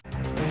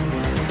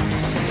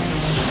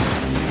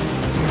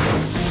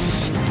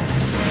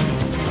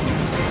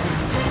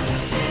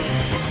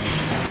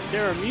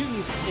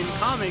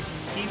comics,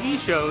 TV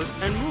shows,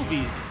 and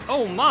movies.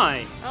 Oh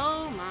my!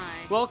 Oh my.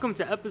 Welcome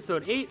to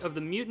episode 8 of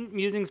the Mutant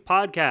Musings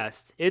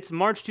podcast. It's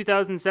March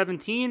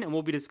 2017, and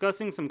we'll be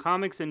discussing some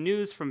comics and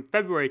news from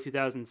February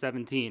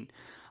 2017.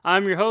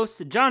 I'm your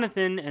host,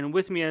 Jonathan, and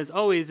with me as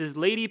always is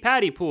Lady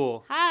Patty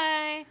Pool.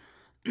 Hi.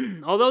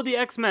 Although the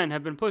X-Men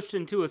have been pushed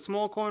into a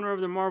small corner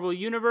of the Marvel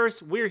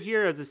Universe, we're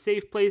here as a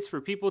safe place for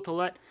people to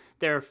let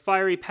their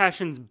fiery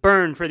passions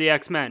burn for the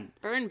X-Men.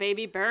 Burn,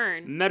 baby,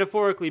 burn.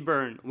 Metaphorically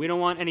burn. We don't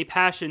want any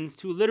passions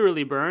to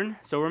literally burn,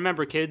 so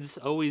remember, kids,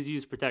 always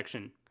use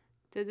protection.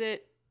 Does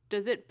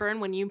it burn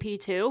when you pee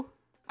too?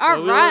 Well,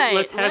 All right.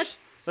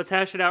 Let's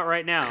hash it out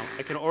right now.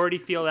 I can already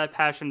feel that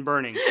passion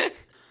burning.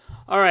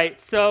 All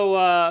right,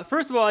 so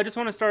first of all, I just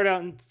want to start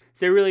out and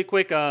say really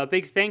quick a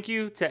big thank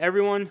you to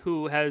everyone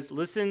who has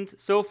listened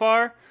so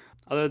far,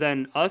 other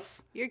than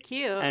us. You're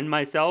cute. And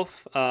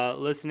myself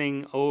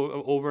listening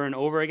over and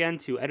over again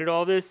to edit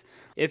all this.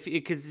 If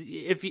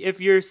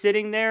you're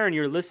sitting there and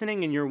you're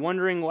listening and you're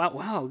wondering,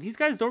 wow, these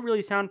guys don't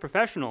really sound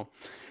professional.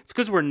 It's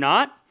because we're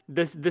not.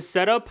 The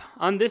setup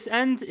on this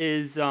end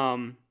is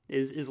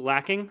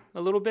lacking a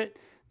little bit.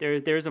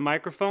 There's a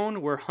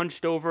microphone. We're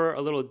hunched over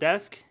a little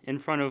desk in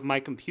front of my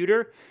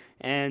computer.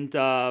 And,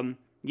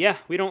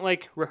 we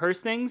don't,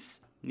 rehearse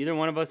things. Neither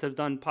one of us have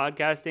done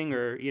podcasting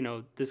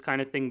or, this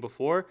kind of thing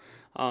before.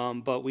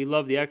 But we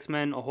love the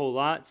X-Men a whole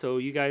lot. So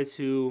you guys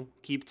who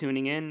keep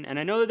tuning in, and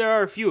I know that there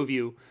are a few of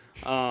you,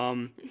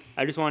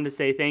 I just wanted to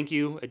say thank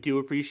you. I do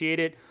appreciate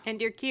it.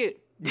 And you're cute.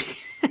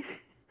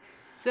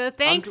 So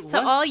thanks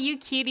to all you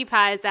cutie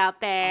pies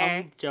out there.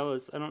 I'm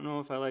jealous. I don't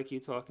know if I like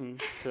you talking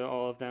to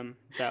all of them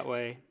that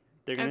way.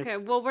 They're gonna Okay,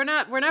 well, we're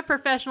not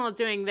professional at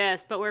doing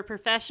this, but we're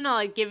professional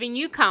at giving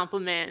you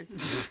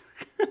compliments.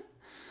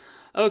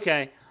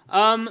 Okay.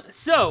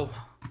 So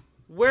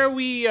where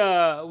we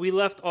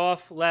left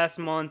off last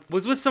month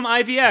was with some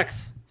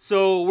IVX.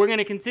 So we're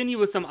gonna continue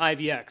with some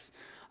IVX.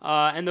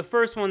 And the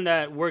first one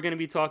that we're going to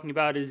be talking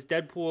about is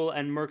Deadpool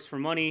and Mercs for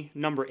Money,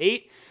 number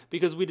 8,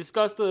 because we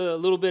discussed a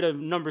little bit of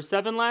number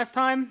 7 last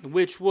time,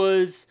 which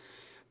was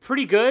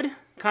pretty good.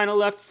 Kind of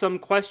left some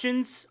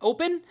questions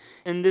open.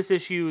 In this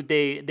issue,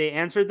 they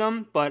answered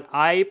them, but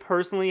I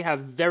personally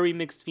have very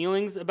mixed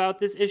feelings about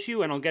this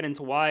issue, and I'll get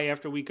into why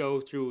after we go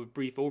through a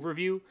brief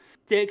overview.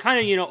 It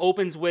kind of,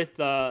 opens with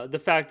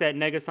the fact that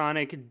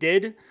Negasonic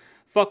did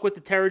fuck with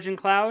the Terrigen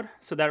Cloud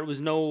so that it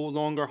was no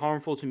longer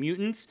harmful to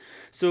mutants.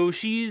 So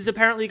she's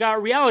apparently got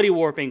reality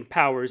warping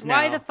powers now.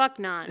 Why the fuck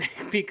not?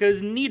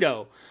 Because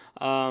Nito.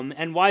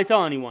 And why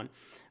tell anyone?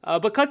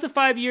 But cut to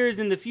 5 years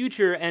in the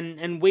future,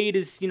 and Wade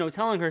is,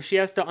 telling her she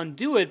has to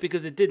undo it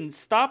because it didn't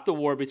stop the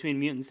war between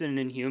mutants and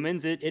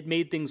Inhumans. It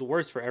made things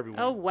worse for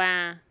everyone. Oh,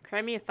 wow.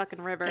 Cry me a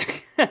fucking river.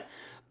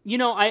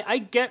 I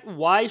get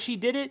why she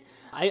did it.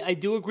 I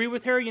do agree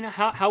with her.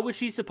 How was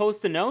she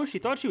supposed to know? She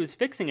thought she was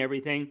fixing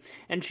everything.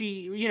 And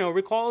she,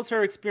 recalls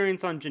her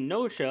experience on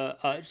Genosha,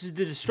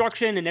 the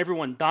destruction and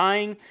everyone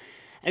dying.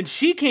 And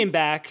she came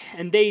back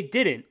and they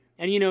didn't.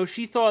 And,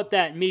 she thought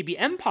that maybe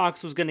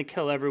Mpox was going to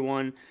kill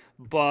everyone,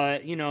 but,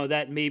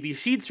 that maybe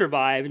she'd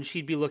survive and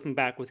she'd be looking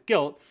back with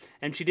guilt.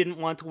 And she didn't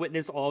want to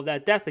witness all of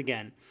that death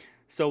again.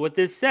 So what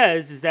this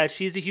says is that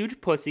she's a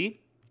huge pussy.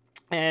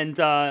 And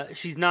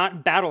she's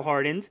not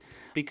battle-hardened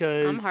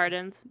because... I'm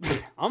hardened.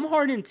 I'm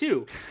hardened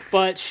too,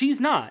 but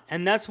she's not.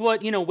 And that's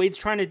what, Wade's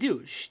trying to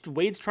do.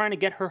 Wade's trying to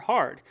get her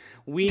hard.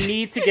 We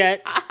need to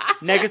get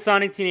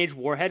Negasonic Teenage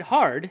Warhead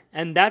hard,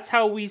 and that's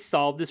how we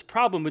solve this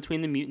problem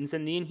between the mutants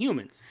and the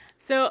Inhumans.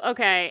 So,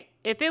 okay,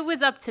 if it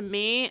was up to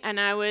me and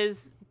I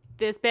was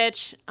this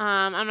bitch,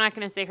 I'm not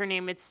going to say her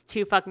name. It's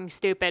too fucking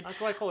stupid.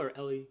 That's why I call her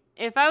Ellie.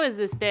 If I was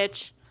this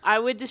bitch, I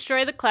would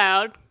destroy the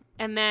Cloud.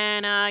 And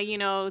then,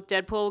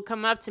 Deadpool would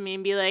come up to me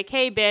and be like,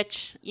 hey,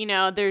 bitch,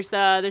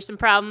 there's some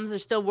problems.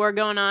 There's still war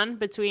going on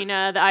between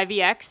the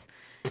IVX.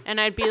 And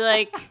I'd be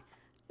like,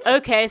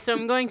 okay, so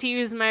I'm going to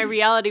use my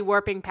reality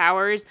warping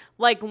powers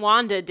like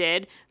Wanda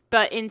did.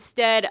 But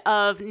instead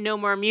of no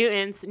more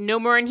mutants, no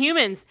more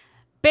Inhumans.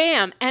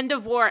 Bam! End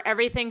of war.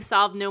 Everything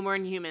solved. No more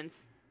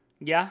Inhumans.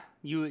 Yeah?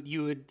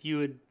 You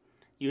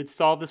would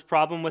solve this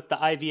problem with the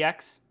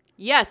IVX?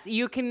 Yes,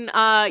 you can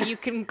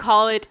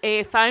call it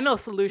a final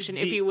solution,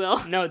 if you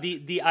will. No,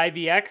 the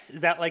IVX,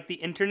 is that like the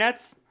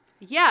internets?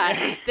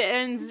 Yeah,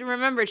 and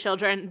remember,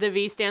 children, the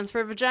V stands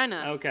for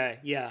vagina. Okay,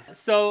 yeah.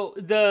 So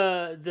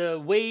the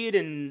Wade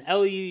and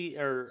Ellie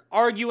are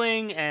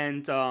arguing,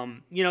 and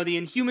the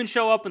Inhumans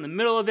show up in the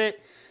middle of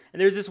it, and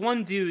there's this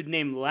one dude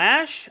named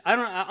Lash.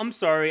 I'm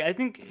sorry.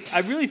 I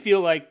really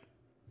feel like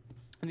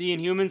the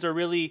Inhumans are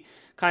really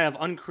kind of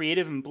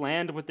uncreative and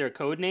bland with their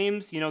code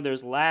names.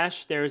 There's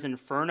Lash, there's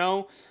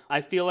Inferno.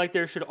 I feel like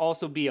there should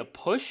also be a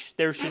Push.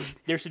 There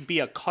should be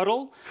a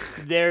Cuddle.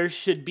 There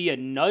should be a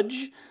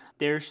Nudge.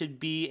 There should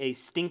be a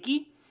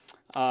Stinky.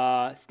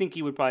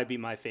 Stinky would probably be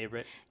my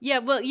favorite. Yeah,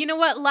 well, you know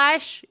what,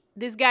 Lash?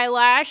 This guy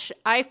Lash,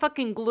 I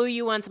fucking glue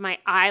you onto my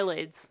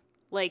eyelids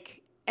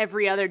like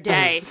every other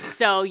day.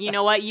 So, you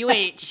know what? You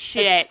ain't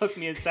shit. It took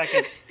me a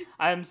second.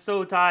 I'm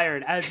so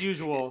tired, as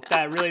usual.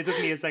 That really took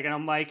me a second.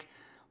 I'm like,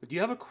 Do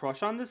you have a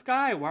crush on this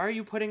guy? Why are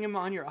you putting him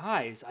on your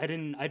eyes? I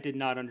did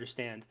not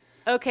understand.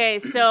 Okay,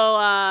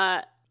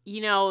 so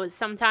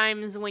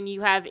sometimes when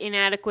you have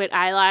inadequate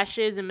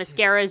eyelashes and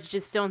mascaras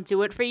just don't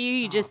do it for you,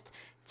 you just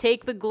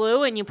take the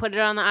glue and you put it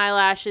on the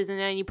eyelashes, and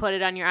then you put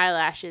it on your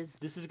eyelashes.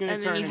 This is gonna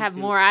and turn then you have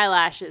into, more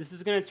eyelashes. This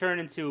is gonna turn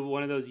into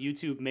one of those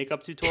YouTube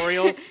makeup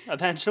tutorials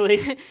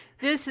eventually.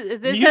 This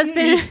has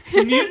been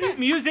Mutant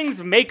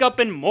Musings makeup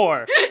and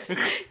more.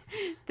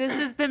 This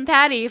has been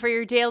Patty for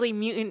your daily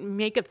mutant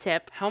makeup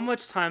tip. How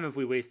much time have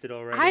we wasted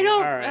already? I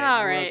don't.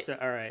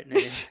 All right.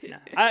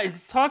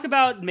 Let's talk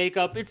about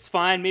makeup. It's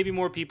fine. Maybe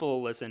more people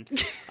will listen.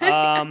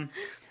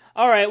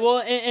 All right. Well,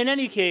 in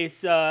any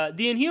case, the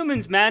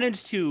Inhumans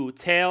managed to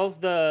tail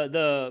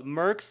the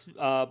Mercs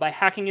by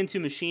hacking into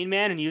Machine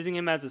Man and using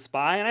him as a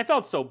spy, and I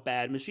felt so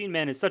bad. Machine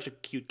Man is such a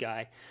cute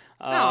guy.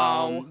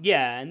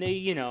 Yeah, and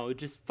they,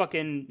 just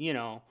fucking,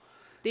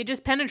 They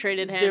just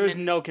penetrated him. There was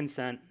no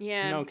consent.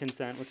 Yeah. No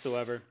consent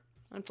whatsoever.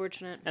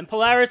 Unfortunate. And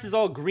Polaris is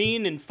all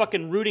green and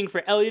fucking rooting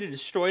for Ellie to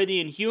destroy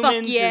the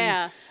Inhumans. Fuck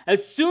yeah. And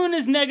as soon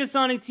as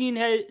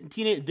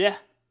Negasonic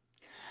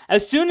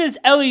as soon as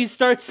Ellie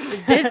starts...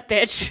 This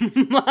bitch.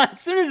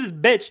 As soon as this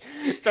bitch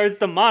starts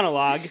to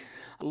monologue,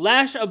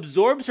 Lash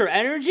absorbs her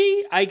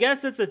energy? I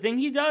guess that's the thing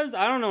he does?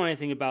 I don't know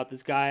anything about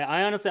this guy.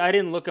 I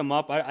didn't look him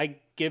up. I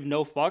give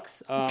no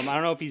fucks. I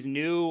don't know if he's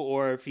new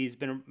or if he's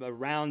been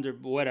around or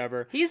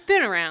whatever. He's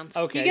been around.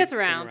 Okay. He gets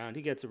around.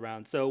 He gets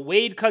around. So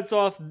Wade cuts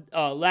off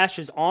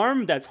Lash's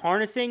arm that's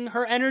harnessing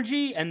her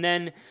energy, and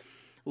then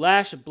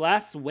Lash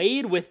blasts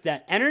Wade with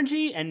that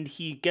energy, and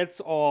he gets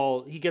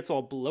all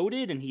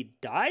bloated and he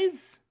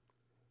dies.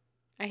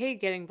 I hate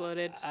getting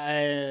bloated.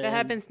 That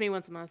happens to me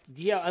once a month.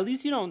 Yeah, at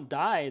least you don't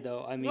die,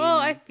 though. I mean, well,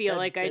 I feel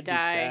like I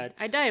die.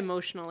 I die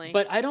emotionally.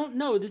 But I don't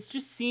know. This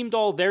just seemed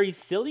all very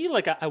silly.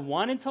 Like, I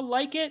wanted to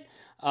like it.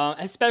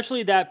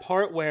 Especially that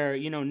part where,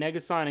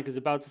 Negasonic is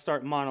about to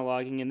start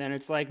monologuing, and then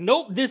it's like,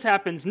 nope, this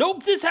happens.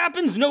 Nope, this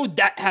happens. No,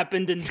 that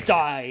happened, and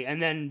die.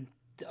 And then,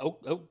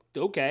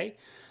 okay.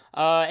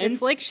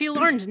 It's like she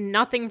learned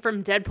nothing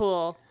from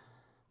Deadpool.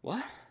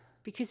 What?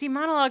 Because he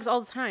monologues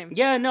all the time.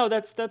 Yeah, no,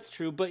 that's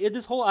true. But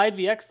this whole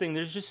IVX thing,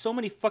 there's just so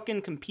many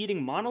fucking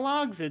competing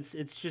monologues.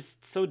 It's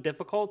just so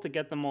difficult to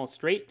get them all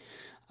straight.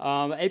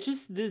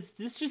 This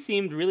just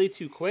seemed really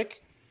too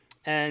quick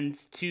and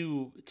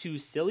too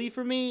silly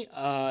for me.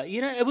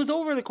 It was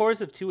over the course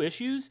of 2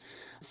 issues,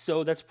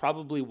 so that's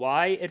probably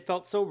why it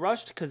felt so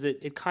rushed, because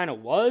it kind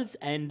of was,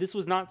 and this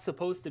was not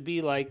supposed to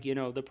be like,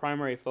 the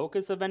primary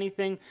focus of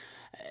anything.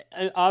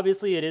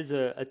 Obviously, it is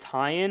a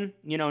tie-in,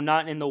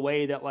 not in the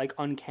way that like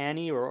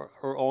Uncanny or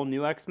All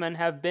New X-Men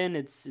have been.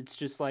 It's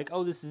just like,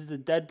 oh, this is a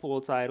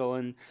Deadpool title,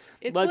 and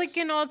it's like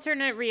an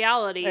alternate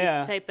reality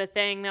type of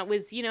thing that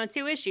was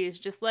 2 issues,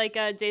 just like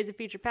Days of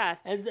Future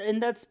Past. And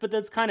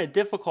that's kind of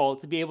difficult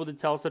to be able to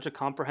tell such a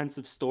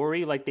comprehensive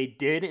story like they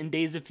did in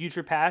Days of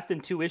Future Past in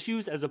 2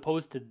 issues, as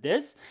opposed to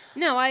this.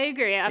 No, I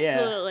agree,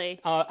 absolutely.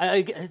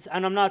 Yeah.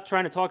 And I'm not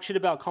trying to talk shit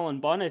about Cullen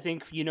Bunn. I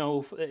think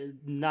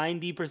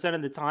 90%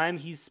 of the time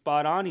he's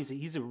spot on.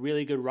 He's a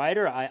really good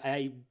writer.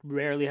 I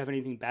rarely have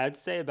anything bad to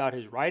say about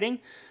his writing.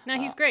 No,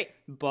 he's great.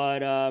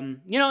 But and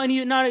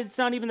it's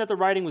not even that the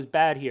writing was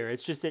bad here.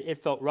 It's just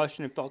it felt rushed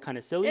and it felt kind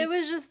of silly. It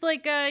was just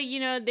like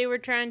they were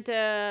trying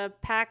to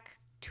pack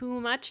too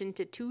much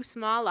into too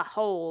small a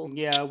hole.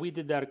 Yeah, we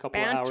did that a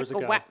couple of hours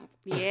ago.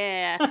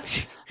 Yeah.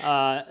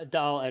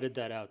 I'll edit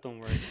that out. Don't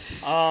worry.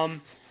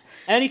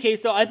 Any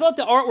case, though, I thought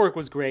the artwork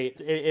was great.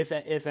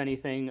 If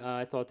anything,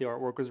 I thought the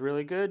artwork was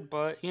really good.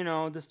 But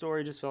the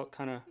story just felt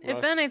kind of rushed.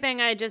 If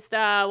anything, I just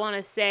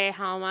want to say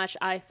how much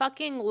I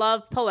fucking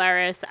love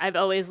Polaris. I've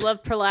always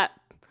loved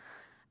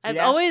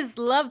always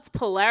loved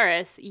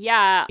Polaris,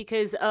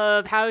 because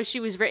of how she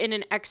was written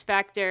in X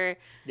Factor.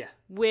 Yeah.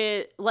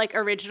 With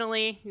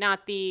originally,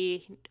 not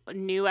the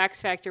new X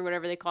Factor,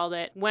 whatever they called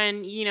it.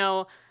 When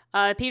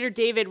Peter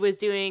David was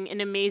doing an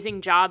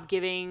amazing job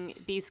giving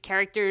these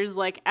characters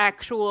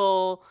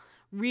actual,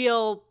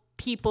 real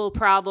people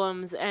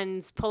problems,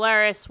 and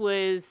Polaris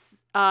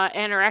was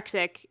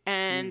anorexic,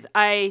 and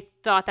I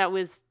thought that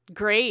was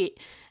great.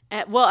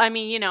 Well, I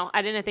mean,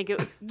 I didn't think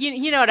it.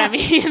 You know what I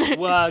mean.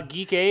 Well,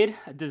 Geek Aid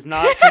does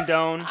not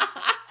condone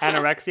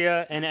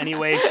anorexia in any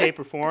way, shape,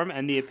 or form,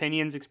 and the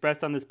opinions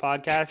expressed on this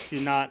podcast do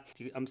not.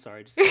 I'm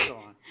sorry, just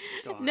go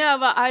on. No,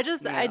 but I'm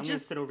gonna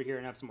sit over here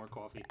and have some more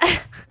coffee.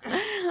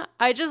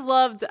 I just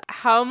loved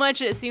how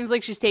much it seems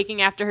like she's taking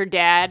after her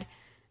dad.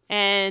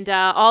 And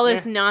all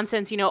this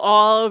nonsense,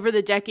 all over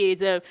the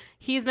decades of,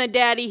 he's my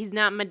daddy, he's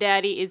not my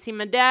daddy. Is he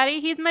my daddy?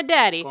 He's my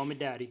daddy. Call me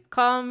daddy.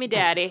 Call me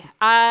daddy.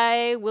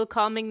 I will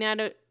call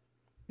Magneto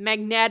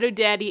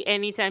daddy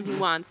anytime he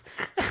wants.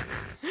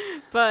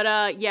 But,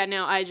 I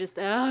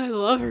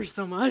love her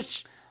so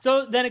much.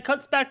 So then it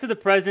cuts back to the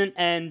present,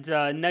 and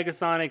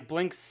Negasonic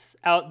blinks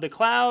out the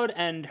cloud,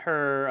 and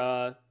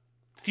her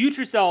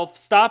future self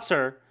stops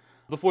her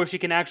before she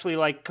can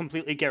actually,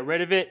 completely get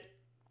rid of it.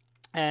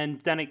 And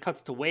then it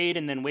cuts to Wade,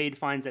 and then Wade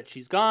finds that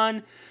she's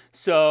gone.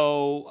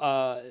 So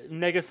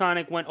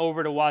Negasonic went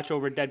over to watch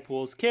over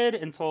Deadpool's kid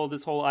until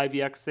this whole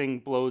IVX thing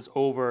blows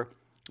over,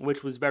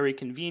 which was very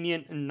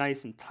convenient and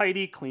nice and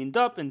tidy, cleaned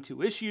up in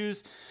 2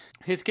 issues.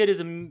 His kid is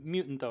a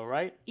mutant, though,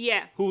 right?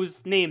 Yeah.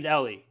 Who's named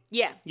Ellie.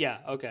 Yeah. Yeah,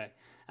 okay.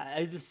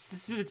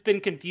 It's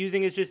been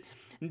confusing. It's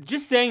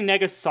just saying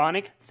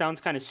Negasonic sounds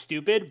kind of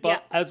stupid,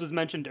 but as was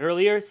mentioned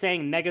earlier,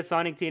 saying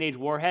Negasonic Teenage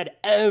Warhead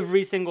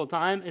every single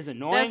time is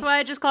annoying. That's why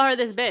I just call her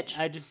this bitch.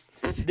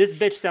 This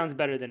bitch sounds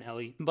better than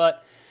Ellie.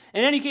 But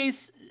in any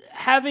case,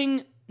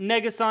 having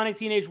Negasonic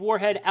Teenage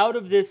Warhead out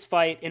of this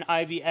fight in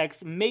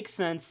IVX makes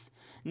sense.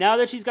 Now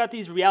that she's got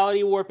these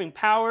reality warping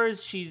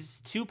powers, she's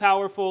too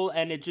powerful,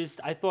 and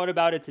I thought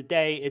about it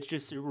today. It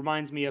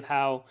reminds me of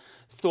how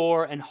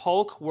Thor and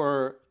Hulk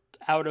were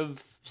out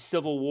of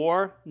Civil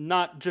War,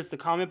 not just the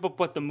comic book,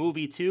 but the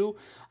movie too.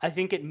 I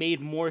think it made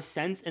more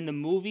sense in the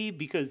movie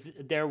because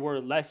there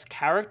were less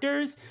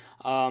characters.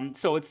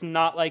 So it's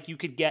not like you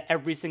could get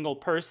every single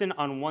person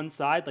on one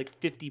side, like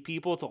 50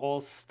 people to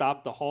all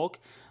stop the Hulk.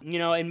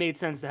 It made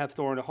sense to have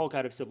Thor and the Hulk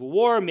out of Civil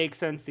War. It makes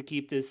sense to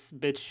keep this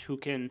bitch who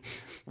can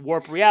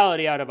warp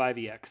reality out of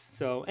IVX.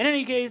 So in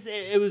any case,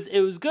 it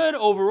was good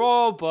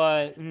overall,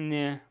 but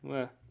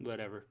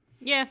whatever.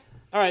 Yeah.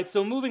 All right,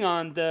 so moving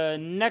on, the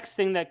next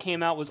thing that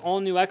came out was All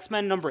New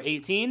X-Men number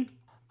 18.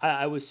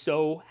 I was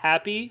so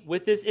happy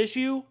with this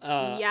issue.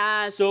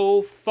 Yes.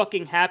 So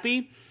fucking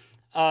happy.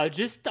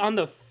 Just on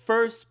the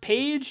first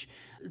page,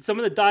 some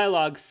of the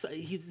dialogue,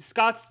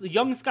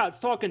 young Scott's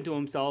talking to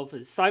himself.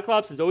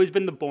 Cyclops has always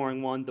been the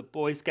boring one, the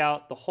Boy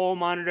Scout, the hall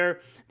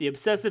monitor, the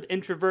obsessive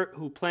introvert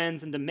who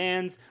plans and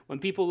demands. When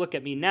people look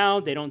at me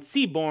now, they don't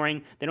see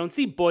boring, they don't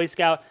see Boy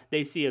Scout,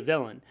 they see a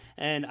villain.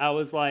 And I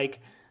was like,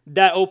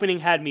 that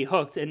opening had me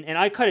hooked, and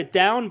I cut it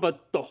down,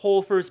 but the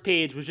whole first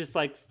page was just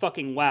like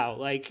fucking wow.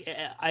 Like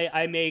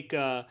I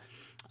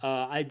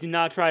do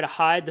not try to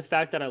hide the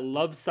fact that I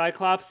love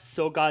Cyclops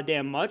so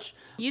goddamn much.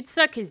 You'd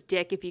suck his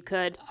dick if you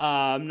could.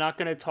 I'm not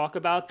gonna talk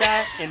about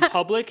that in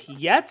public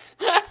yet.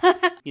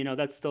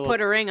 That's still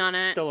put a ring on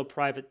it. Still a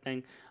private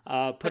thing.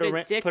 Put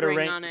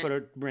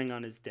a ring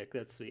on his dick.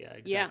 That's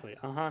exactly.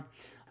 Yeah.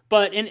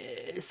 But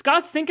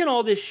Scott's thinking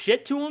all this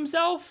shit to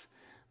himself.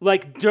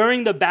 Like,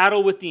 during the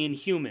battle with the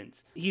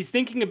Inhumans. He's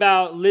thinking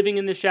about living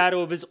in the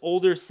shadow of his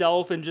older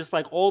self and just,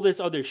 like, all this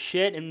other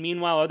shit. And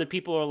meanwhile, other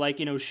people are, like,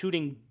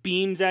 shooting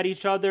beams at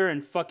each other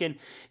and fucking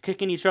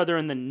kicking each other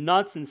in the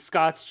nuts. And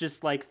Scott's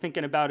just, like,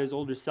 thinking about his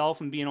older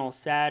self and being all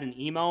sad and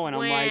emo. And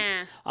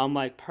I'm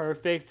like,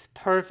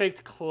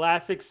 perfect,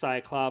 classic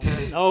Cyclops.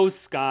 Oh,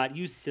 Scott,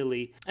 you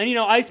silly. And,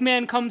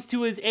 Iceman comes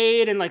to his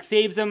aid and, like,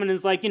 saves him and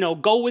is like,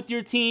 go with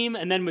your team.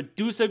 And then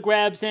Medusa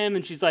grabs him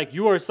and she's like,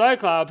 you are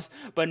Cyclops,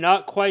 but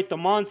not quite the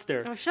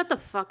monster. Oh, shut the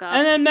fuck up.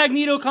 And then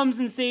Magneto comes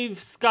and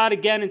saves Scott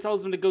again and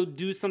tells him to go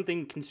do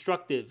something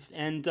constructive.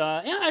 And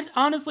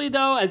honestly,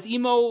 though, as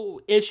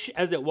emo-ish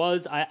as it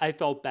was, I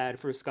felt bad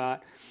for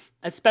Scott.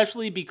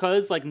 Especially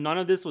because, like, none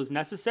of this was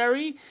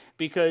necessary.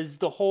 Because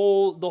the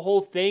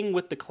whole thing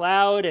with the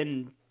Cloud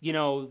and,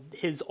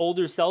 his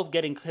older self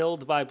getting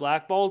killed by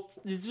Black Bolt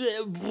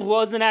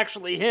wasn't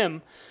actually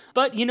him.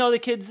 But, the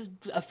kid's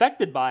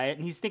affected by it,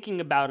 and he's thinking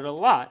about it a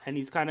lot, and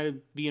he's kind of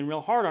being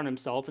real hard on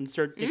himself,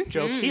 insert dick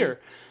joke here.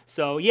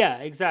 So, yeah,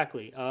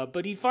 exactly.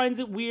 But he finds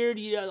it weird.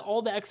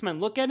 All the X-Men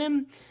look at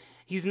him.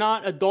 He's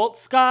not adult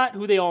Scott,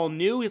 who they all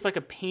knew. He's like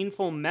a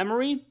painful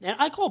memory. And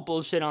I call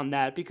bullshit on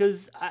that,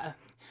 because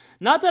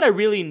not that I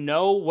really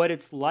know what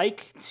it's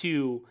like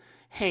to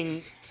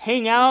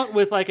hang out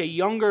with, like, a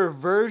younger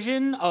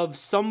version of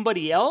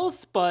somebody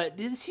else, but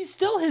he's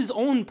still his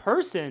own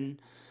person.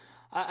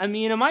 I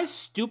mean, am I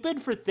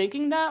stupid for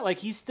thinking that? Like,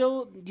 he's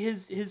still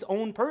his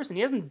own person.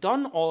 He hasn't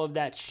done all of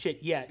that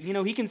shit yet.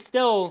 He can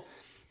still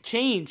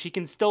change. He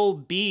can still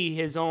be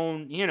his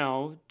own,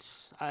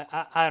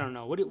 I don't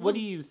know. What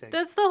do you think?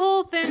 That's the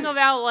whole thing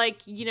about,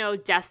 like,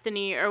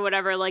 destiny or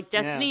whatever. Like,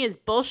 destiny is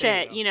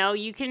bullshit.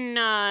 You can,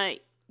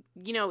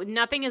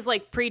 nothing is,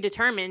 like,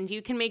 predetermined.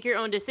 You can make your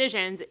own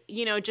decisions.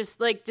 Just,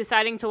 like,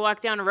 deciding to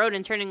walk down a road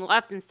and turning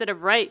left instead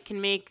of right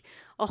can make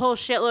a whole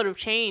shitload of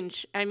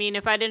change. I mean,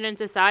 if I didn't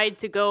decide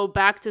to go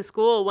back to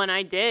school when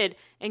I did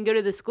and go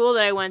to the school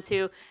that I went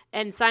to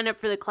and sign up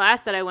for the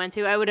class that I went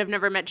to, I would have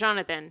never met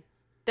Jonathan.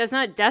 That's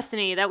not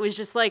destiny. That was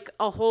just, like,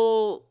 a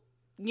whole,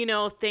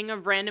 thing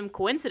of random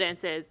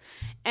coincidences.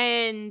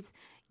 And,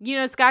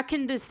 Scott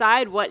can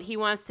decide what he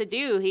wants to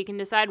do. He can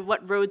decide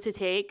what road to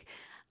take.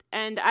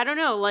 And I don't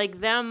know,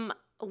 like, them,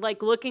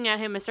 like, looking at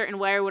him a certain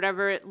way or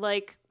whatever,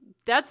 like,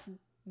 that's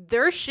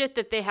their shit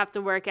that they have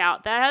to work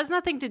out. That has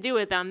nothing to do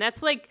with them.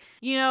 That's like,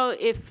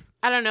 if,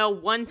 I don't know,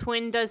 one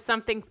twin does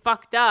something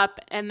fucked up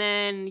and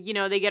then,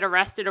 they get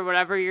arrested or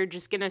whatever, you're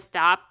just going to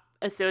stop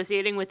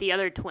associating with the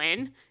other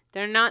twin.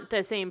 They're not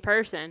the same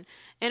person.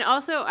 And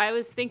also, I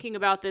was thinking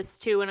about this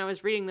too when I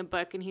was reading the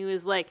book, and he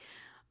was like,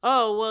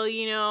 oh,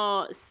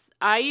 well,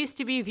 I used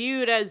to be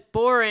viewed as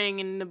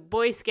boring and the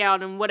Boy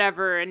Scout and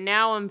whatever, and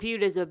now I'm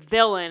viewed as a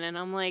villain. And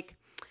I'm like,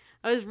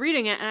 I was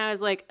reading it and I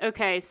was like,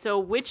 okay, so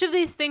which of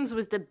these things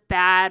was the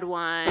bad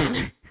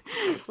one?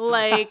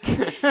 Like,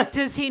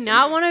 does he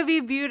not want to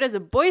be viewed as a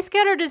Boy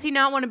Scout or does he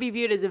not want to be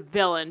viewed as a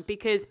villain?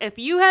 Because if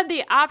you had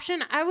the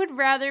option, I would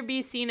rather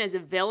be seen as a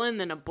villain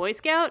than a Boy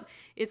Scout.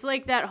 It's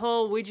like that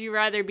whole, would you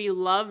rather be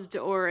loved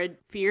or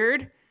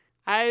feared?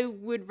 I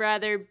would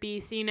rather be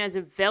seen as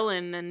a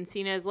villain than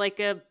seen as like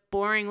a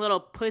boring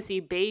little pussy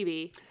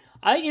baby.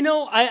 He's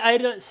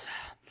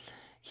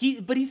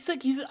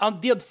like, he's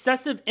the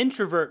obsessive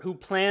introvert who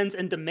plans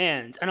and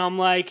demands. And I'm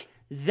like,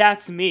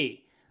 that's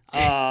me.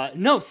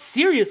 No,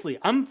 seriously,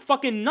 I'm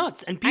fucking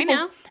nuts. And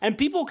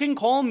people can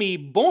call me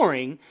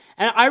boring,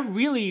 and I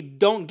really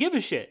don't give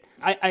a shit.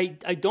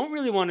 I don't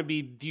really want to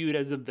be viewed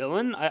as a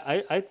villain.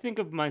 I think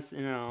of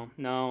myself,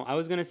 no, I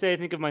was going to say I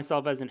think of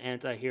myself as an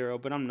anti-hero,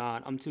 but I'm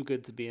not. I'm too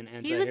good to be an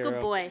anti-hero. He's a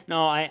good boy.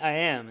 No, I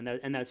am,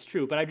 and that's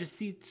true. But I just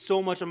see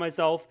so much of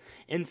myself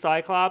in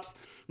Cyclops,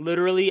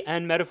 literally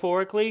and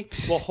metaphorically.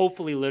 Well,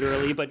 hopefully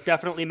literally, but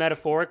definitely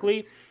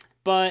metaphorically.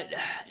 But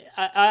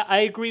I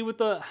agree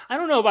with I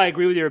don't know if I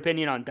agree with your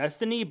opinion on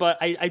Destiny, but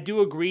I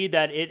do agree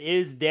that it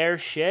is their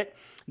shit,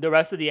 the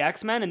rest of the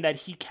X-Men, and that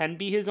he can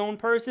be his own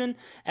person.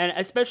 And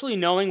especially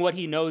knowing what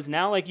he knows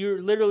now, like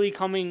you're literally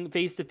coming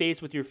face to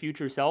face with your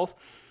future self.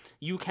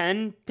 You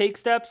can take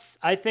steps,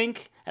 I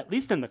think, at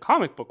least in the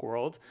comic book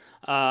world,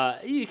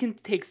 you can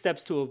take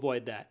steps to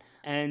avoid that.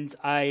 And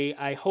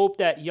I hope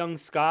that young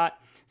Scott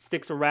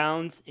sticks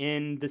around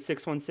in the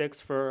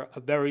 616 for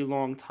a very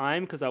long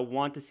time because I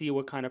want to see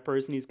what kind of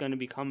person he's going to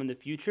become in the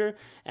future.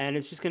 And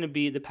it's just going to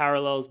be the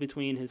parallels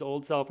between his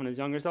old self and his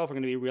younger self are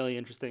going to be really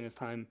interesting as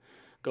time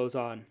goes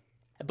on.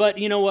 But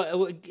you know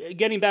what?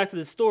 Getting back to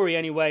the story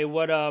anyway,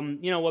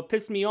 what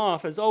pissed me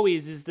off as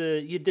always is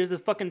there's a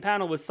fucking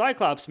panel with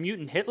Cyclops,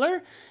 mutant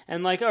Hitler,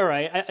 and like, all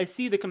right, I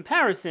see the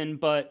comparison,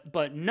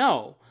 but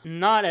no,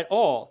 not at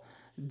all.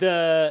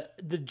 The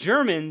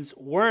Germans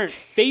weren't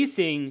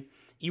facing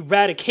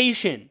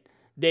eradication.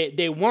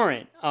 They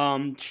weren't.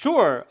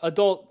 Sure,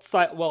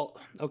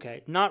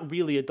 not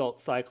really adult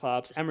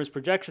Cyclops, Emmer's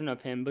projection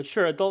of him, but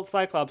sure, adult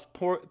Cyclops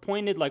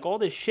pointed like all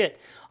this shit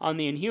on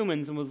the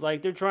Inhumans and was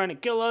like, they're trying to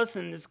kill us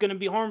and it's going to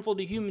be harmful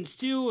to humans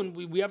too and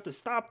we have to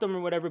stop them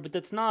or whatever, but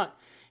that's not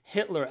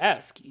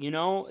Hitler-esque,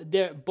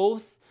 They're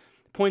both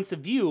points of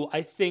view,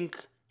 I think,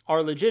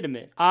 are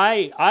legitimate.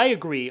 I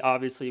agree,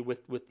 obviously,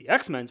 with the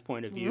X-Men's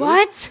point of view.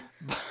 What?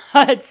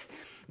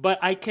 But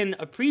I can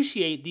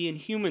appreciate the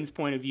Inhumans'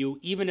 point of view,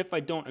 even if I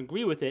don't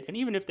agree with it, and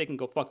even if they can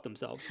go fuck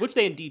themselves, which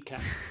they indeed can.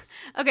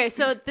 Okay,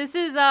 so this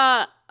is,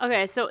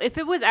 so if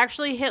it was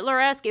actually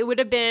Hitler-esque, it would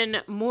have been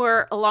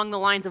more along the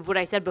lines of what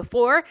I said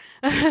before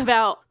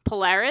about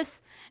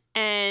Polaris.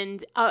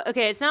 And,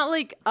 it's not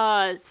like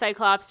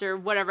Cyclops or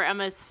whatever,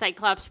 Emma's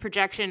Cyclops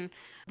projection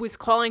was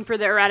calling for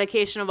the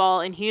eradication of all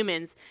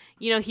Inhumans.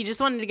 He just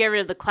wanted to get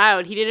rid of the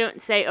Cloud. He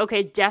didn't say,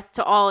 okay, death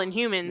to all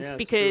Inhumans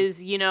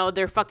because, true.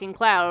 Their fucking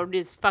Cloud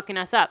is fucking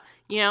us up.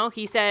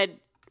 He said,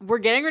 we're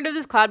getting rid of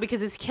this Cloud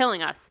because it's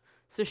killing us.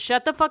 So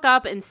shut the fuck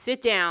up and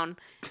sit down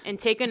and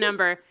take a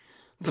number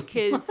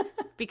because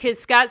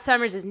Scott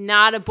Summers is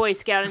not a Boy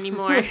Scout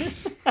anymore.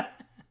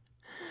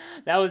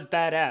 That was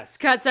badass.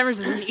 Scott Summers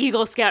is an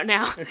Eagle Scout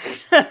now.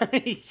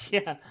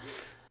 Yeah.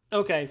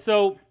 Okay,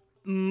 so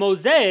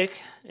Mosaic,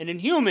 an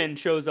Inhuman,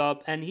 shows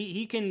up, and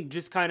he can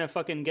just kind of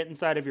fucking get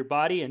inside of your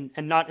body, and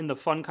not in the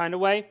fun kind of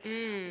way.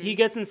 He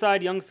gets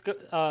inside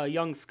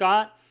young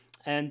Scott,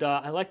 and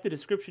I like the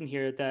description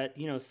here that,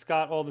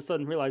 Scott all of a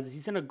sudden realizes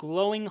he's in a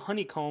glowing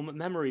honeycomb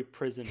memory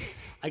prison.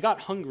 I got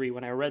hungry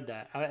when I read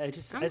that. I'm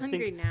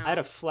hungry now. I had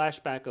a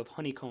flashback of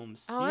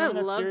honeycombs. Oh, I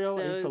loved cereal?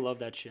 those. I used to love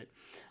that shit.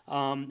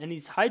 And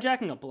he's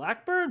hijacking a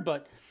blackbird,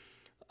 but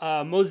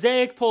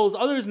Mosaic pulls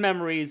others'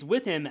 memories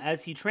with him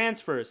as he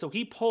transfers. So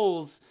he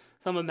pulls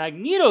some of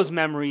Magneto's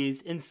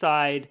memories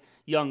inside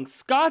young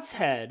Scott's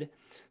head.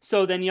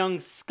 So then young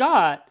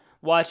Scott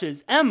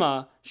watches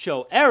Emma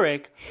show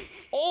Eric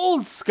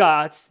old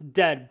Scott's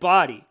dead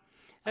body.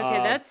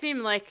 Okay, that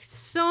seemed like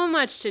so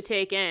much to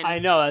take in. I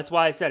know, that's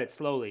why I said it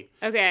slowly.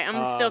 Okay,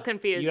 I'm still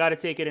confused. You got to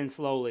take it in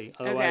slowly,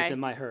 otherwise it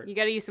might hurt. You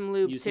got to use some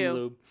lube,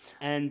 too.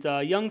 And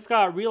young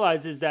Scott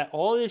realizes that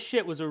all this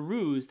shit was a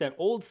ruse, that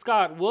old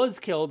Scott was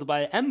killed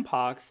by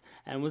Mpox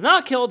and was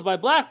not killed by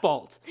Black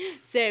Bolt.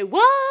 Say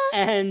what?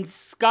 And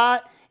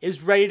Scott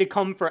is ready to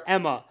come for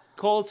Emma.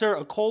 Calls her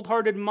a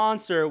cold-hearted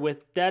monster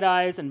with dead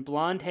eyes and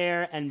blonde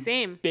hair and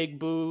big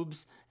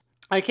boobs.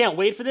 I can't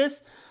wait for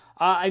this.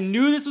 I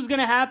knew this was going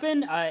to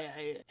happen.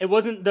 It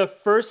wasn't the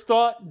first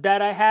thought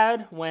that I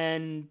had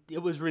when it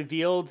was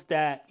revealed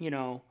that,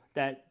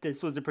 that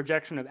this was a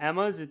projection of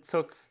Emma's. It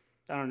took,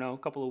 I don't know, a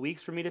couple of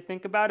weeks for me to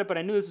think about it, but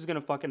I knew this was going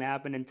to fucking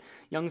happen. And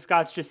young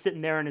Scott's just sitting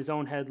there in his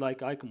own head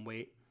like, I can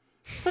wait.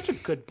 Such a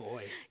good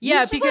boy.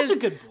 Yeah, He's because such a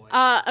good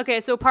boy.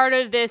 So part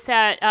of this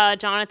that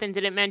Jonathan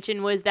didn't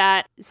mention was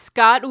that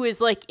Scott was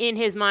like in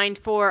his mind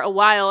for a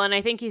while, and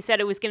I think he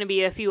said it was going to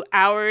be a few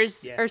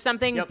hours or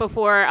something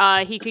before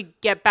he could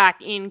get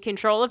back in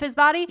control of his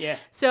body. Yeah.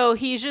 So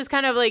he's just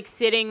kind of like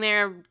sitting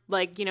there,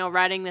 like,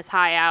 riding this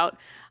high out.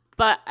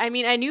 But, I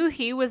mean, I knew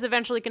he was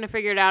eventually going to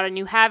figure it out. I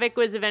knew Havoc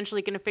was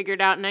eventually going to figure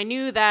it out. And I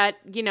knew that,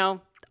 you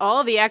know, all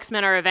of the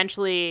X-Men are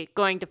eventually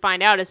going to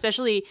find out.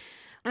 Especially,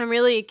 I'm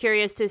really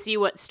curious to see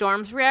what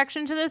Storm's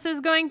reaction to this is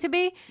going to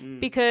be.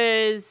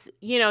 Because,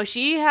 you know,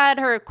 she had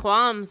her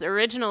qualms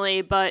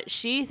originally, but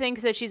she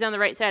thinks that she's on the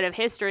right side of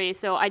history.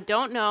 So I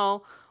don't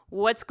know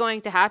what's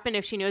going to happen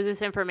if she knows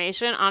this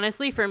information.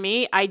 Honestly, for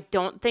me, I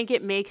don't think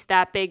it makes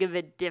that big of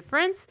a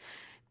difference.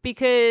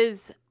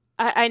 Because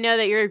I know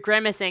that you're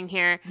grimacing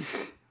here,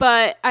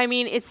 but I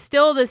mean, it's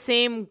still the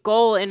same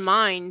goal in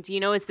mind.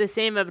 You know, it's the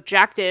same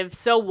objective.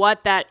 So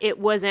what that it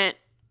wasn't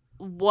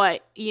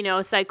what, you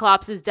know,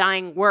 Cyclops'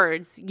 dying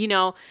words, you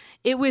know,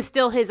 it was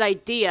still his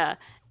idea,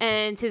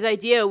 and his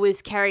idea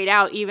was carried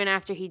out even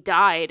after he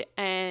died.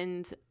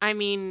 And I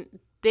mean,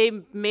 they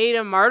made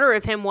a martyr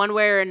of him one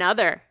way or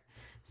another.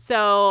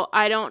 So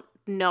I don't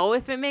know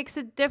if it makes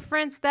a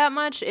difference that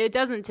much. It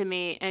doesn't to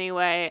me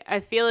anyway. I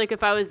feel like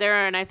if I was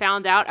there and I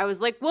found out, I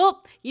was like,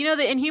 well, you know,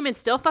 the Inhumans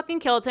still fucking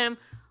killed him.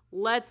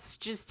 Let's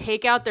just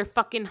take out their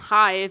fucking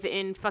hive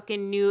in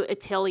fucking New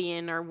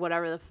Attilan or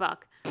whatever the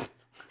fuck.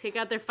 Take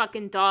out their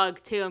fucking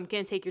dog too. I'm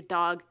gonna take your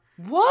dog.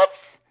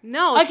 What?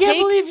 No, I can't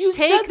believe you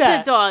said that.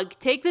 Take the dog.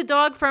 Take the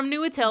dog from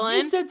New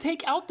Attilan. You said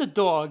take out the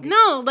dog.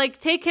 No, like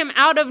take him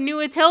out of New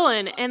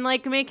Attilan and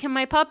like make him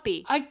my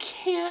puppy. I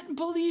can't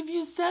believe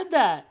you said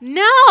that.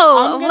 No,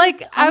 I'm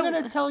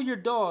gonna tell your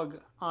dog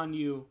on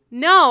you.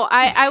 No,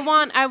 I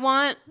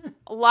want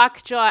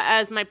Lockjaw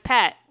as my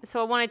pet.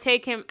 So I want to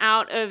take him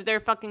out of their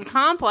fucking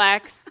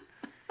complex.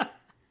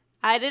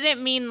 I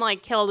didn't mean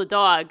like kill the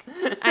dog.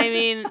 I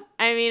mean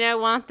I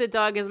want the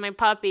dog as my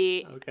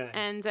puppy. Okay.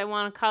 And I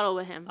want to cuddle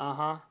with him.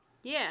 Uh-huh.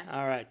 Yeah.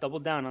 All right, double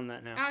down on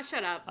that now. Oh,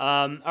 shut up.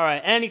 All right,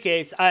 in any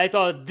case, I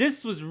thought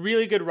this was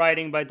really good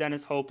writing by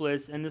Dennis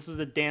Hopeless, and this was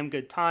a damn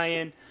good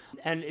tie-in,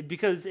 and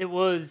because it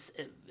was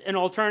an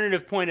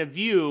alternative point of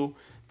view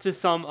to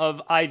some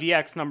of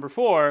IVX number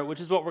 4, which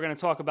is what we're going to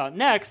talk about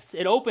next.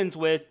 It opens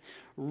with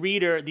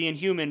Reader, the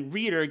Inhuman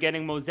Reader,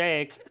 getting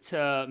Mosaic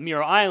to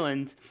Muir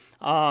Island.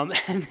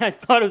 And I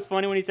thought it was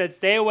funny when he said,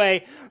 stay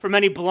away from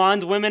any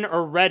blonde women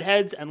or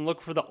redheads and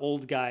look for the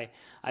old guy.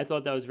 I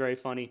thought that was very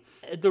funny.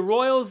 The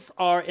Royals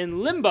are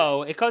in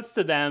limbo. It cuts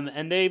to them,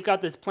 and they've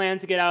got this plan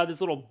to get out of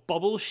this little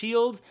bubble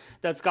shield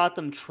that's got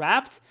them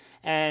trapped.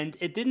 And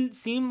it didn't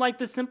seem like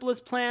the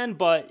simplest plan,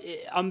 but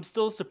I'm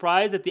still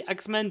surprised that the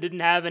X-Men didn't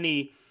have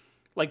any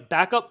like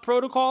backup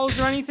protocols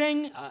or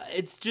anything.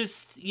 It's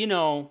just, you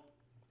know,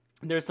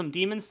 there's some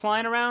demons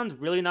flying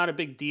around. Really not a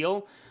big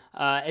deal.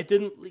 It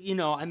didn't, you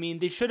know, I mean,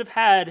 they should have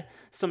had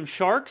some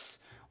sharks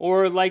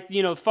or like,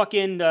 you know,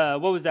 fucking,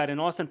 what was that in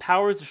Austin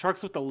Powers? The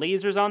sharks with the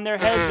lasers on their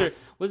heads? Or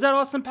was that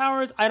Austin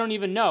Powers? I don't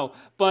even know.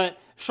 But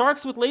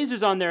sharks with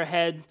lasers on their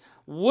heads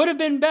would have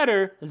been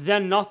better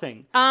than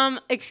nothing.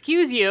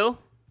 Excuse you.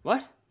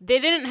 What? They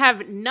didn't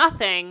have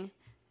nothing.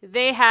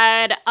 They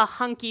had a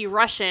hunky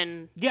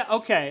Russian. Yeah,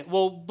 okay.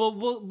 Well,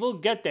 we'll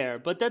get there.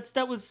 But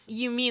that was...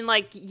 You mean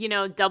like, you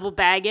know, double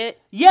bag it?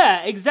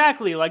 Yeah,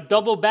 exactly. Like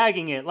double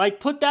bagging it. Like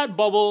put that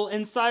bubble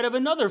inside of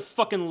another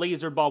fucking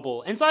laser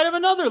bubble. Inside of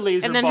another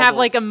laser bubble. And then have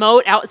like a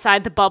moat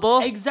outside the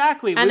bubble.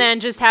 Exactly. And then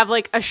just have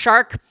like a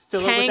shark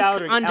tank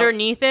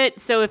underneath it.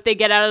 So if they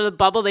get out of the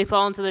bubble, they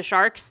fall into the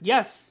sharks.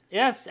 Yes.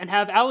 And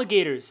have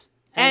alligators.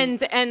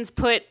 And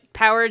put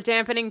power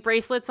dampening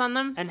bracelets on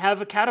them. And have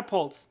a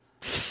catapult.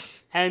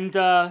 And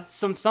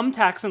some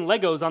thumbtacks and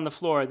Legos on the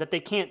floor that they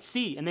can't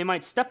see and they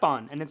might step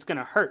on and it's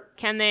gonna hurt.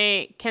 Can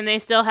they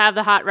still have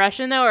the hot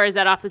Russian though, or is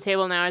that off the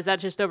table now? Is that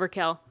just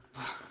overkill?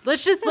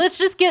 Let's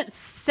just get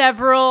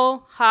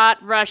several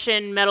hot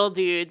Russian metal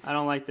dudes. I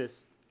don't like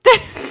this.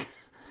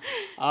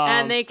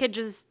 And they could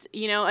just,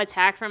 you know,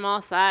 attack from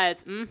all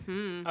sides.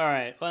 Mm-hmm. All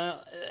right.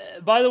 Well,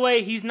 by the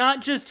way, he's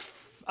not just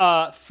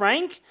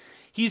Frank.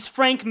 He's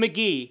Frank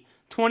McGee.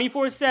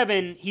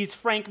 24/7, he's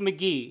Frank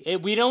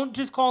McGee. We don't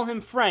just call him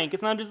Frank.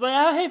 It's not just like,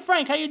 oh, hey,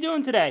 Frank, how you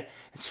doing today?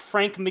 It's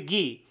Frank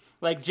McGee.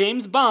 Like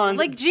James Bond.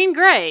 Like Jean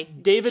Grey.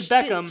 David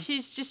Beckham.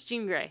 She's just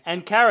Jean Grey.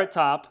 And Carrot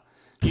Top.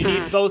 You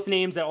need both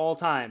names at all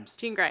times.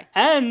 Jean Grey.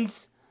 And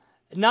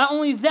not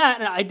only that,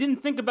 and I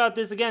didn't think about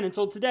this again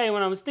until today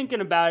when I was thinking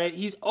about it,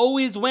 he's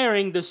always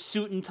wearing the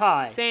suit and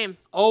tie. Same.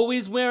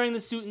 Always wearing the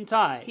suit and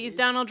tie. He's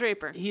Donald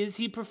Draper. Is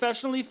he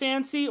professionally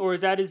fancy, or is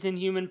that his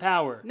inhuman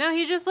power? No,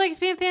 he just likes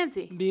being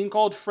fancy. Being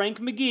called Frank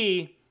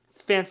McGee,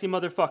 fancy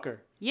motherfucker.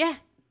 Yeah.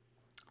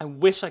 I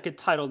wish I could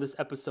title this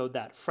episode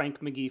that,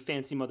 Frank McGee,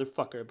 fancy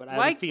motherfucker, but I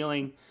have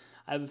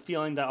a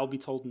feeling that I'll be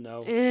told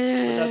no. But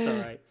that's all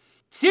right.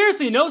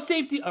 Seriously, no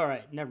safety. All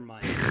right, never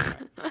mind.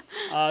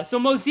 All right. So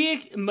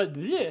Mosaic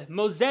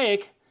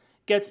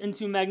gets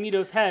into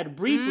Magneto's head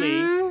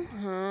briefly,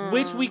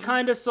 which we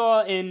kind of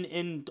saw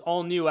in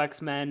all new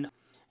X-Men,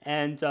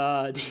 and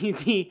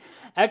the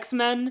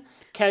X-Men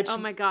catch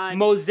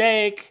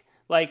Mosaic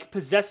like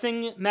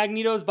possessing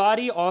Magneto's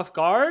body off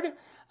guard.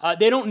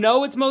 They don't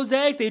know it's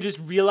Mosaic. They just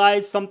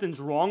realize something's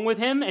wrong with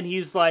him, and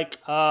he's like,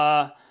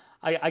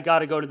 I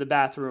gotta go to the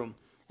bathroom.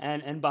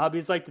 And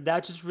Bobby's like, did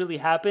that just really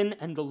happen?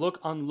 And the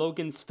look on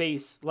Logan's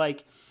face,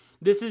 like,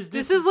 This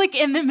is like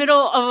in the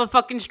middle of a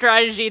fucking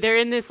strategy. They're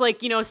in this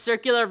like,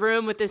 circular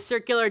room with this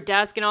circular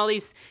desk and all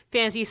these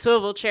fancy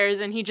swivel chairs,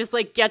 and he just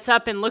like gets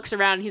up and looks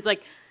around and he's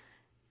like,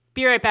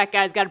 be right back,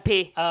 guys, gotta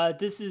pee.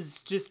 This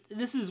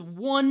is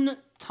one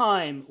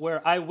time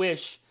where I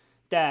wish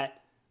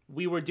that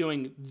we were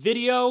doing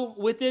video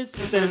with this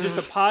instead of just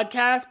a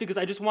podcast, because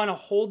I just want to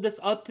hold this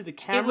up to the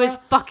camera. It was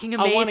fucking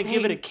amazing. I want to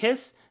give it a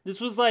kiss. This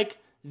was like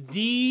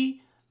the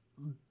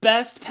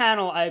best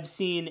panel I've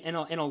seen in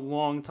a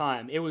long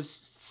time. It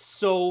was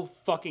so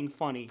fucking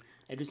funny.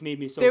 It just made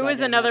me so. There was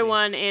another happy.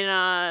 one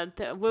in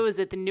what was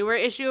it? The newer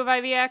issue of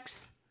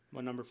IVX.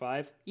 What, number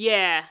 5?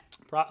 Yeah.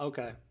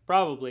 Okay,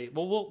 probably.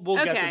 Well, we'll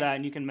get to Okay. that,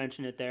 and you can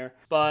mention it there.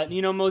 But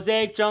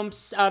Mosaic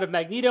jumps out of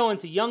Magneto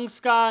into young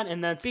Scott,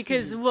 and that's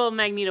Because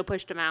Magneto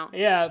pushed him out.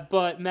 Yeah,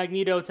 but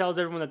Magneto tells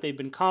everyone that they've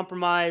been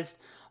compromised.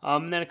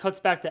 And then it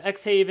cuts back to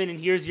X-Haven, and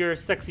here's your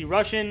sexy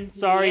Russian.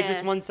 Sorry, Yeah.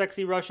 just one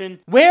sexy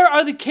Russian. Where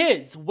are the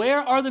kids? Where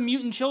are the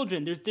mutant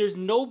children? There's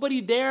nobody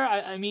there.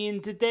 I mean,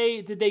 did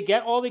they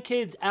get all the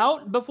kids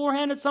out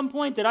beforehand at some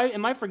point?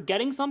 Am I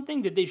forgetting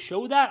something? Did they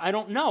show that? I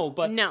don't know.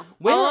 But No.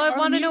 where All I are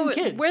want the to know,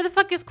 mutant kids? where the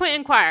fuck is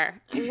Quentin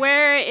Quire?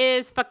 Where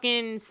is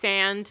fucking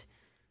Sand?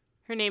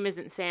 Her name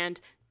isn't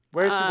Sand.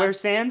 Where's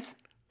Sans?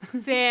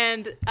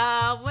 Sand.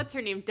 What's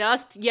her name?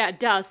 Dust? Yeah,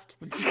 Dust.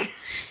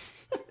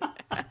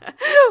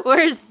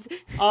 Where's...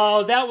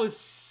 Oh, that was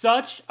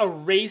such a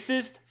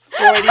racist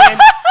Freudian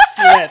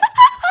slip.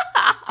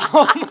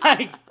 Oh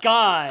my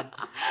god.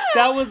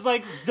 That was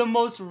like the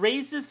most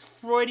racist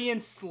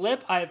Freudian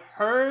slip I've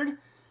heard.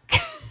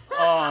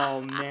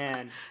 Oh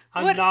man.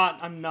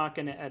 I'm not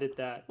gonna edit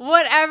that.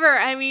 Whatever.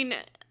 I mean,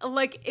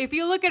 like, if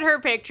you look at her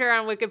picture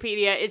on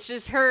Wikipedia, it's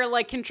just her,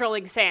 like,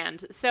 controlling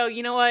Sand. So,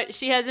 you know what?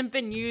 She hasn't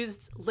been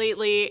used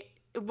lately.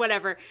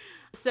 Whatever.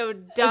 So,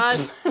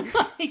 Dust...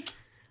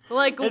 It's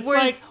like,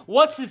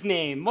 what's his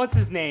name?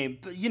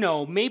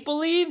 Maple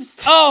Leaves?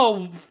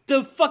 Oh,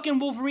 the fucking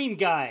Wolverine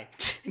guy.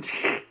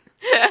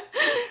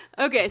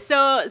 Okay,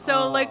 so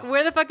like,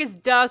 where the fuck is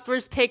Dust?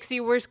 Where's Pixie?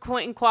 Where's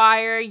Quentin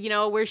Quire?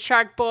 Where's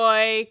Shark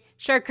Boy?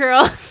 Shark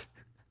Girl?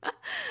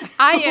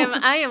 I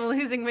am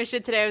losing my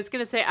shit today. I was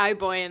gonna say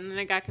iBoy and then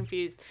I got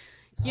confused.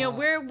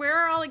 Where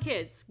are all the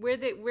kids? Where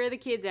the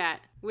kids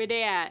at? Where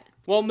they at?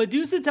 Well,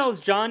 Medusa tells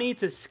Johnny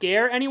to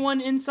scare anyone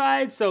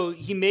inside, so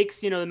he makes,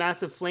 the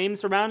massive flame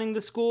surrounding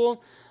the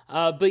school.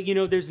 But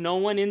there's no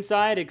one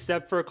inside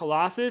except for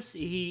Colossus.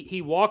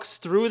 He walks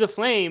through the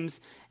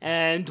flames,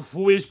 and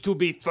who is to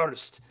be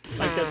first?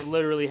 Like, that's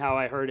literally how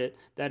I heard it.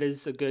 That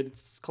is a good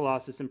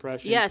Colossus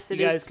impression. Yes, it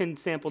is. You guys can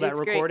sample that It's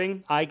recording.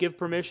 great. I give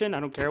permission. I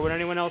don't care what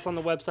anyone else on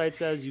the website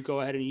says. You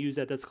go ahead and use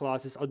that. That's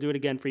Colossus. I'll do it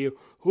again for you.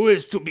 Who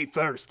is to be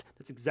first?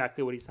 That's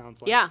exactly what he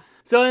sounds like. Yeah.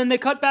 So then they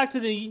cut back to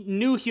the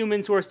new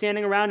humans who are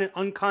standing around an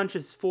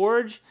unconscious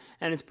Forge,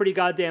 and it's pretty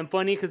goddamn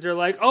funny because they're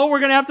like, oh, we're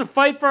going to have to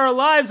fight for our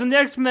lives when the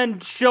X-Men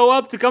show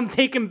up to come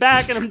take him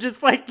back. And I'm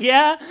just like,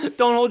 yeah,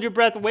 don't hold your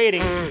breath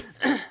waiting.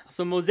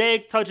 So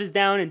Mosaic touches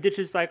down and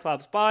ditches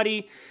Cyclops'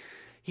 body.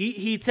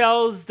 He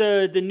tells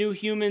the new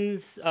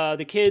humans,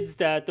 the kids,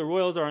 that the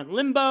Royals are in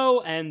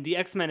limbo and the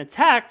X-Men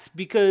attacked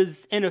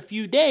because in a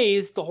few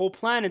days, the whole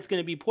planet's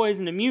going to be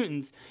poisoned to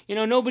mutants.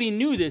 Nobody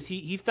knew this.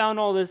 He found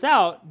all this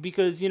out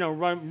because,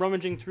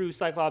 rummaging through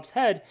Cyclops'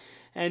 head.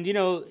 And,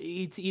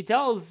 he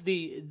tells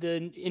the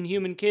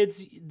Inhuman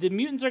kids, the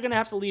mutants are going to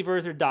have to leave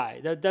Earth or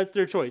die. That's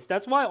their choice.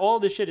 That's why all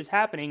this shit is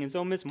happening. And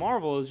so Miss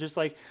Marvel is just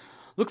like,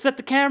 looks at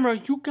the camera,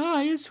 you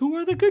guys, who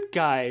are the good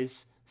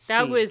guys?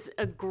 That Scene. was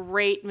a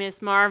great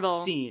Miss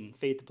Marvel. Scene.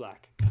 Fade to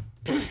black.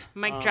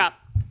 Mic drop.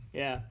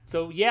 Yeah.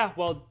 So, yeah,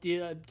 well,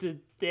 the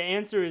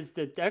answer is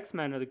that the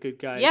X-Men are the good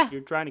guys. Yeah. You're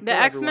trying to The kill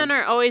X-Men everyone.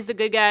 are always the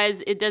good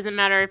guys. It doesn't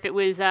matter if it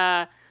was,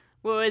 what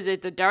was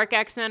it, the Dark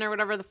X-Men or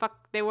whatever the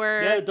fuck they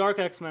were. Yeah, the Dark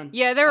X-Men.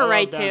 Yeah, they were I love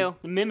right, them. too.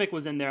 The Mimic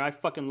was in there. I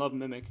fucking love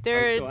Mimic. I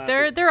was so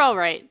happy. They're all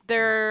right.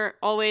 They're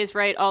always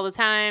right all the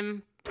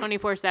time,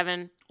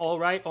 24/7. All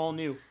right, all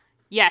new.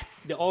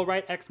 Yes. The all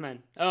right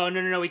X-Men. Oh,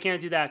 no, we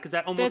can't do that because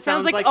that almost That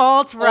sounds like alt-right.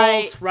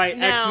 alt-right. Alt-right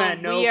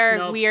X-Men.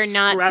 No, we are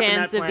not scrapping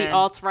fans that of the plan.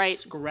 alt-right.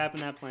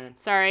 Scrapping that plan.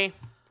 Sorry.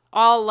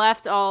 All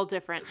left, all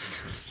different.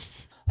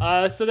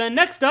 So then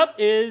next up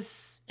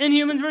is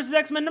Inhumans versus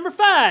X-Men number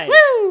 5.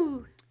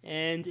 Woo!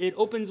 And it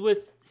opens with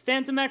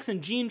Phantom X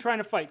and Jean trying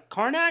to fight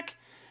Karnak.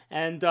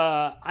 And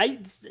I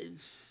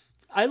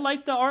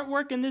liked the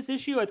artwork in this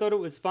issue. I thought it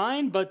was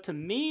fine, but to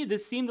me,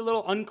 this seemed a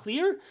little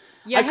unclear.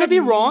 Yeah, I could be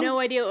wrong. No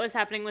idea what was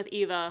happening with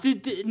Eva.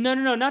 No,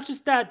 not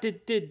just that.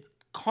 Did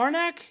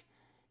Karnak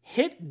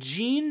hit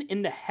Jean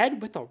in the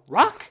head with a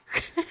rock?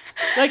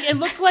 Like, it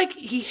looked like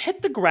he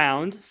hit the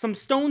ground, some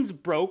stones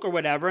broke or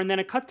whatever, and then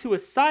it cut to a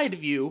side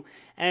view,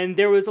 and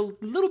there was a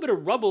little bit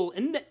of rubble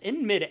in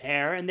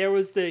midair, and there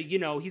was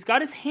he's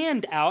got his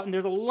hand out, and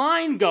there's a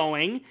line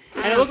going,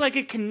 and it looked like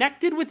it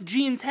connected with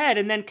Jean's head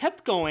and then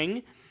kept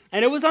going,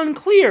 and it was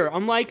unclear.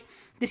 I'm like,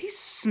 did he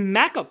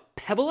smack a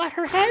pebble at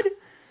her head?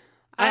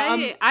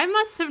 I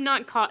must have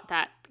not caught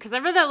that because I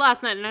read that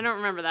last night and I don't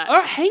remember that. All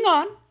right, hang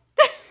on.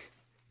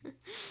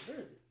 Where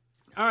is it?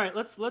 All right,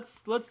 let's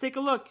take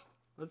a look.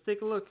 Let's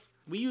take a look.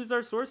 We use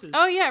our sources.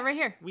 Oh, yeah, right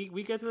here.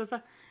 We get to the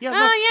fact. Yeah,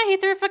 Oh, yeah, he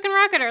threw a fucking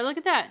rock at her. Look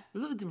at that.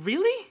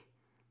 Really?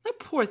 That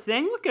poor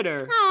thing. Look at her.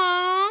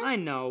 Aww. I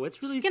know.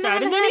 It's really She's gonna sad.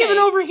 have And a then even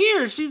headache. over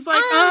here, she's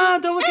like,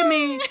 don't look at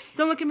me.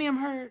 Don't look at me. I'm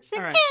hurt.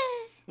 All right.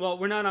 Well,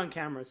 we're not on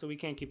camera, so we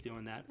can't keep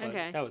doing that. But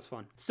Okay. that was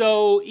fun.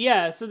 So,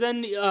 yeah. So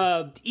then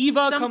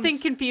Eva Something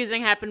comes...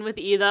 confusing happened with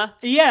Eva.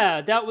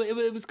 Yeah,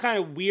 it was kind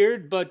of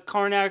weird, but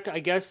Karnak, I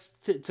guess,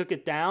 took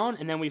it down.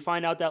 And then we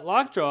find out that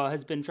Lockjaw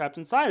has been trapped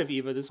inside of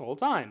Eva this whole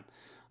time.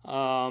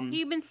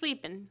 He'd been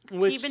sleeping.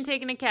 Which- He'd been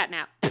taking a cat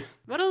nap.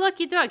 What a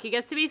lucky duck. He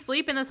gets to be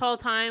sleeping this whole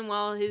time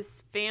while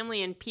his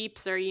family and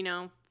peeps are,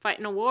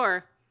 fighting a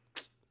war.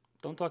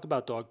 Don't talk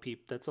about dog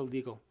peep. That's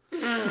illegal.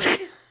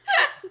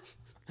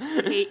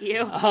 Hate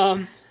you.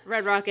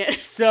 Red Rocket.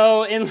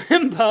 So in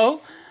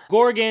Limbo,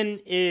 Gorgon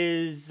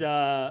is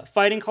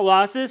fighting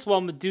Colossus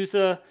while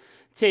Medusa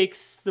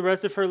takes the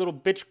rest of her little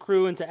bitch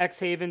crew into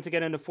X-Haven to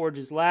get into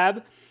Forge's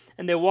lab.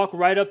 And they walk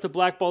right up to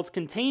Black Bolt's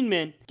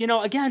containment.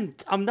 Again,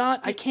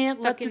 I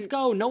can't let this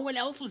go. No one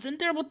else was in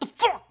there. What the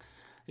fuck?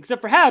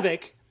 Except for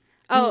Havoc.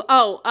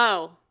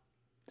 Oh,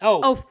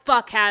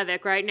 fuck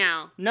Havoc right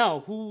now.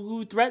 No,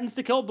 who threatens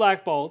to kill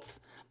Black Bolt,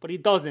 but he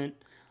doesn't.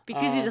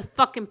 Because he's a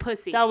fucking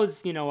pussy. That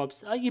was,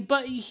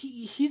 but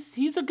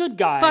he's a good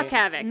guy. Fuck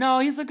Havoc. No,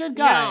 he's a good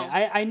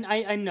guy. No.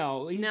 I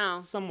know. He's No.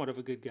 somewhat of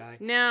a good guy.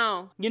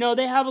 No.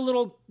 They have a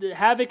little,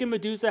 Havoc and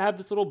Medusa have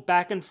this little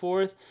back and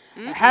forth.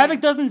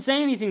 Havoc doesn't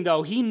say anything,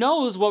 though. He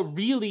knows what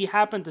really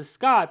happened to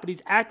Scott, but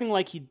he's acting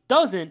like he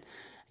doesn't.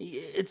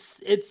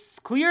 It's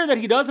clear that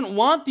he doesn't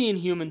want the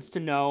Inhumans to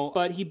know,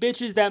 but he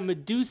bitches that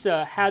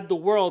Medusa had the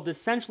world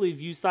essentially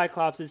view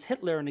Cyclops as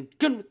Hitler, and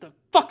again with the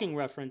fucking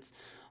reference.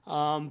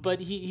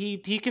 But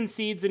he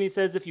concedes and he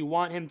says if you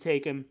want him,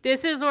 take him.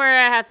 This is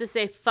where I have to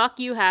say, fuck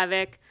you,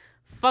 Havoc.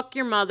 Fuck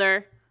your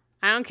mother.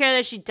 I don't care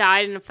that she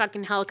died in a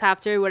fucking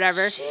helicopter or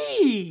whatever.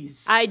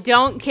 Jeez. I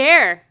don't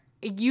care.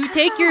 You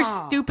take your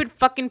stupid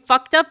fucking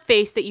fucked up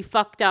face that you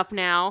fucked up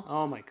now.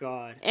 Oh my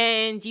god.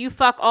 And you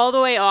fuck all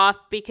the way off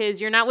because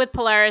you're not with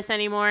Polaris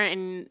anymore,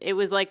 and it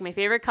was like my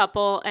favorite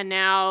couple, and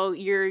now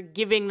you're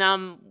giving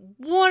them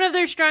one of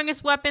their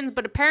strongest weapons,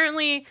 but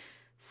apparently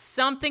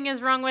something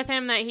is wrong with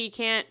him that he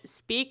can't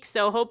speak,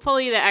 so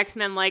hopefully the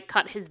X-Men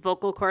cut his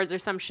vocal cords or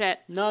some shit.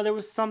 No, there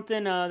was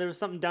something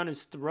down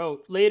his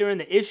throat. Later in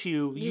the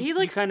issue, He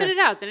spit it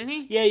out, didn't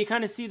he? Yeah, you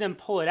kind of see them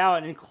pull it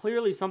out, and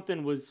clearly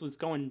something was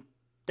going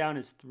down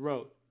his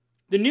throat.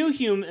 The new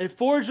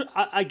Forge,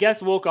 I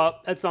guess, woke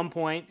up at some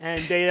point, and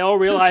they all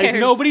realized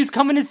nobody's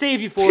coming to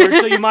save you, Forge,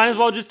 so you might as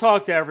well just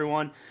talk to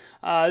everyone.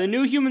 The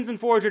New Humans and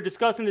Forge are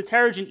discussing the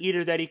Terrigen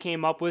Eater that he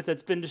came up with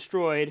that's been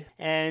destroyed,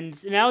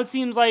 and now it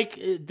seems like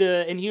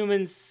the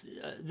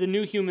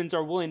New Humans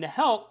are willing to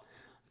help,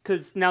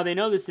 because now they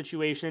know the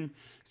situation,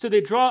 so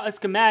they draw a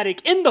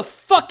schematic in the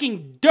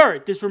fucking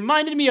dirt. This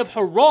reminded me of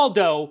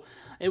Geraldo,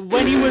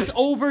 when he was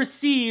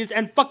overseas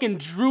and fucking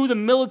drew the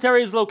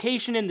military's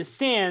location in the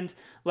sand.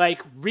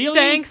 Like, really?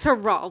 Thanks,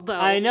 Geraldo.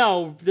 I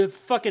know, the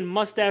fucking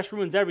mustache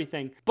ruins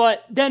everything.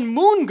 But then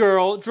Moon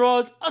Girl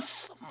draws a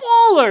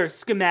smaller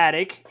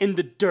schematic in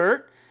the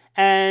dirt,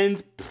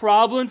 and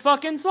problem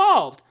fucking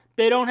solved.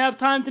 They don't have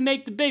time to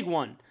make the big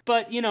one.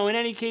 But, in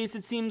any case,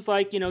 it seems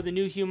like, the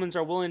New Humans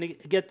are willing to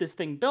get this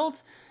thing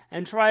built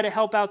and try to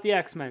help out the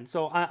X-Men.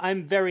 So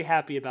I'm very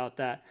happy about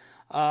that.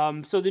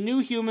 So the New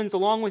Humans,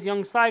 along with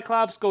young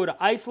Cyclops, go to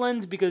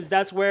Iceland because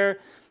that's where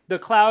the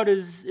Cloud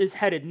is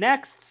headed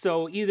next.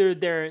 So either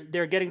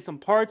they're getting some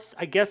parts.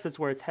 I guess that's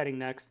where it's heading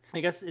next. I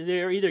guess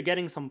they're either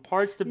getting some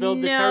parts to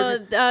build the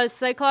Terrigen. No,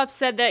 Cyclops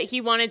said that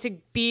he wanted to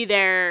be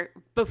there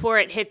before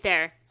it hit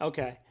there.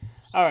 Okay.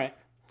 All right.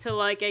 To,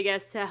 I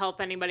guess, to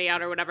help anybody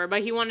out or whatever.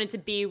 But he wanted to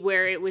be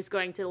where it was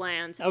going to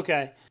land.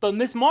 Okay. But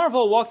Miss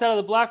Marvel walks out of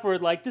the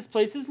Blackbird like, this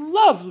place is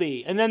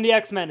lovely. And then the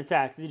X-Men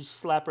attack. They just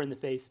slap her in the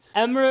face.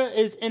 Emma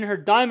is in her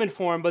diamond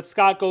form, but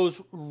Scott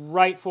goes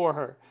right for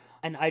her.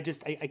 And I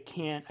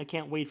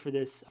can't wait for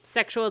this.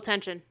 Sexual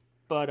tension.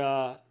 But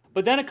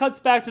then it cuts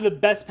back to the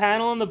best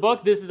panel in the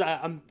book.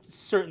 I'm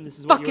certain this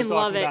is what you were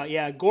talking about.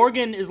 Yeah,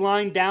 Gorgon is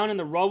lying down in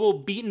the rubble,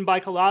 beaten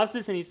by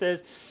Colossus, and he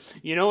says,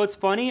 "You know what's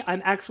funny?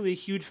 I'm actually a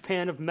huge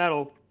fan of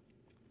metal."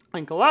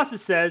 And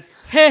Colossus says,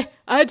 "Hey,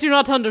 I do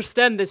not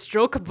understand this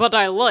joke, but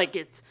I like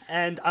it."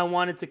 And I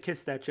wanted to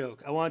kiss that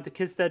joke. I wanted to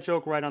kiss that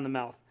joke right on the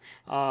mouth.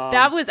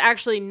 That was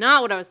actually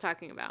not what I was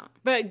talking about.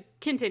 But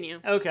continue.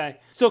 Okay.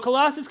 So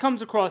Colossus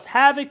comes across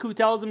Havoc, who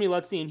tells him he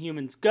lets the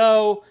Inhumans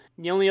go.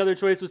 The only other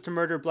choice was to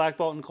murder Black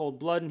Bolt in cold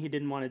blood, and he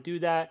didn't want to do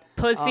that.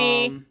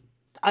 Pussy.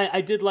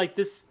 I did like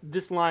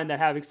this line that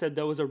Havoc said,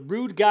 though, was a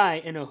rude guy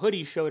in a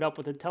hoodie showed up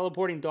with a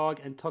teleporting dog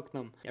and took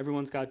them.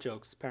 Everyone's got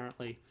jokes,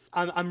 apparently.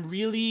 I'm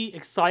really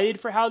excited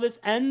for how this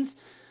ends.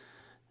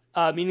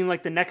 Meaning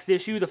the next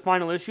issue, the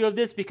final issue of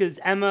this, because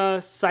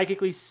Emma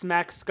psychically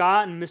smacks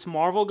Scott and Miss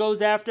Marvel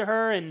goes after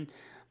her, and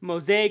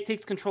Mosaic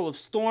takes control of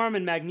Storm,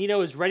 and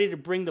Magneto is ready to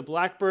bring the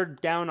Blackbird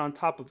down on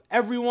top of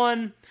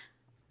everyone.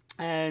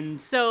 And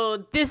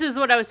so this is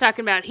what I was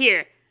talking about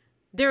here.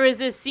 There was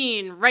this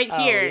scene right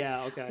here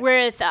yeah, okay.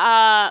 with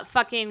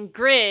fucking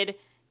Grid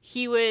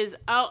he was,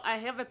 I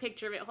have a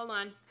picture of it. Hold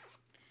on.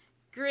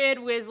 Grid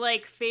was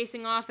like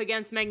facing off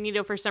against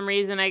Magneto for some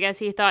reason. I guess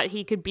he thought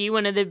he could be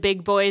one of the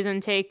big boys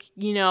and take,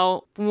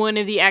 one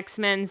of the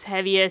X-Men's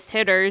heaviest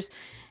hitters.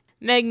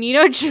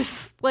 Magneto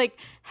just like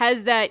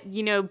has that,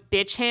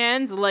 bitch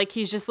hands, like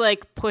he's just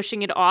like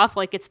pushing it off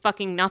like it's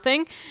fucking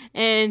nothing.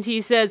 And he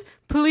says,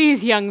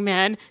 "Please, young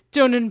man,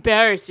 don't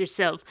embarrass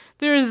yourself.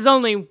 There is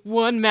only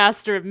one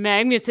master of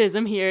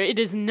magnetism here. It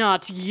is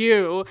not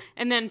you."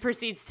 And then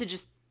proceeds to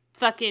just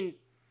fucking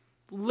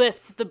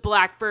lift the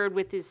Blackbird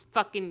with his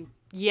fucking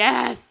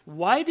yes.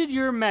 Why did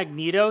your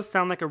Magneto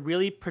sound like a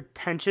really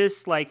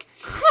pretentious, like,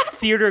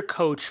 theater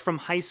coach from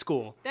high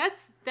school?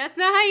 That's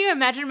not how you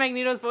imagine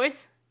Magneto's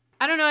voice.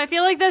 I don't know. I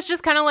feel like that's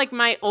just kind of like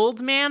my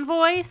old man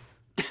voice.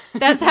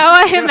 That's how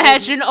I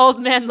imagine old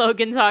man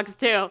Logan talks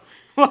too.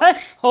 What?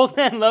 Old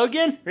man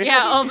Logan? Really?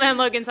 Yeah, old man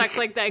Logan talks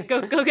like that.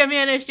 Go get me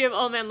an issue of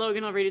Old Man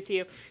Logan. I'll read it to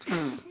you.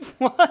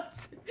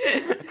 What?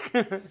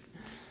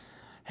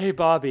 Hey,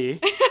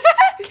 Bobby,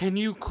 can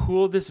you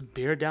cool this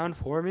beer down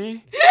for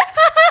me?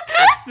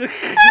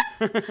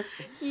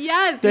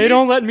 Yes. They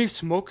don't let me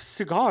smoke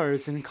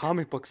cigars in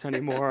comic books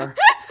anymore.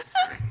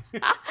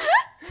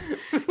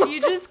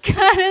 You just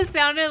kind of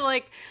sounded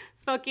like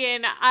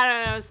fucking, I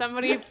don't know,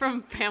 somebody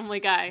from Family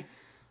Guy.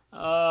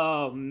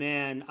 Oh,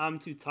 man. I'm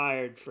too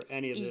tired for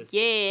any of this.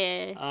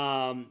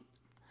 Yeah.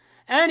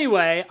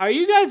 Anyway, are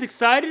you guys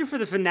excited for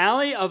the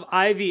finale of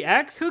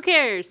IVX? Who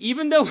cares?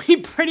 Even though we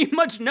pretty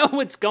much know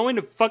what's going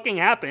to fucking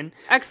happen.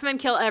 X-Men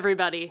kill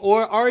everybody.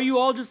 Or are you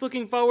all just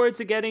looking forward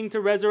to getting to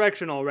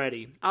Resurrection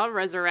already? I'll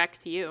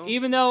resurrect you.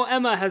 Even though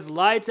Emma has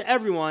lied to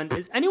everyone,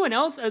 is anyone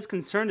else as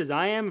concerned as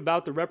I am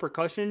about the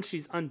repercussions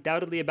she's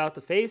undoubtedly about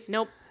to face?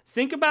 Nope.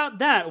 Think about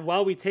that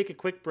while we take a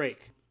quick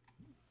break.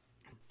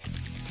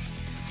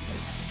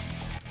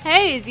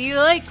 Hey, do you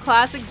like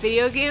classic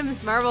video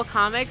games, Marvel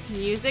Comics,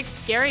 music,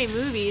 scary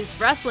movies,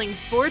 wrestling,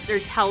 sports, or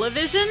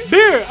television?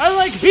 Beer! I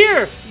like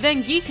beer!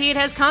 Then Geekade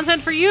has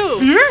content for you.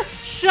 Beer?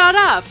 Shut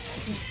up!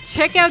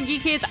 Check out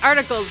Geekade's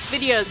articles,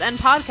 videos, and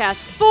podcasts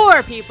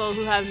for people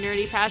who have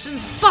nerdy passions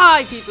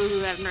by people who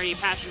have nerdy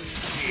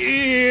passions.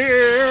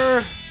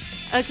 Beer!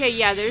 Okay,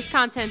 yeah, there's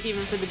content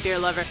even for the beer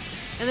lover.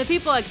 And the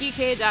people at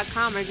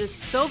Geekade.com are just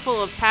so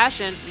full of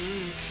passion.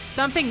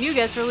 Something new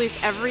gets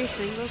released every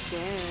single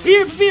day.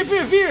 Beer, beer,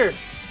 beer, beer!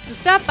 So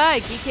stop by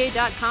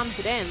Geekade.com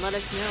today and let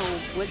us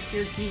know what's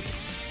your geek.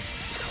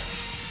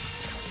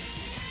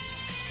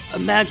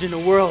 Imagine a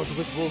world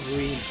with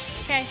Wolverine.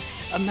 Okay.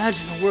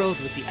 Imagine a world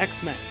with the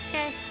X-Men.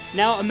 Okay.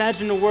 Now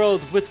imagine a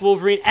world with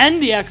Wolverine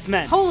and the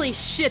X-Men. Holy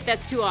shit,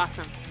 that's too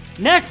awesome.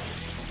 Next,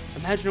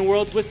 imagine a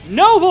world with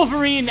no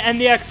Wolverine and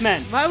the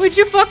X-Men. Why would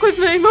you fuck with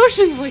my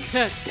emotions like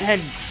that? Then,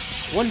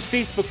 one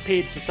Facebook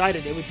page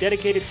decided it would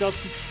dedicate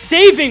itself to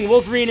saving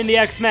Wolverine and the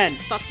X-Men.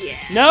 Fuck yeah.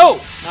 No,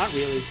 not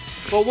really.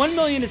 But 1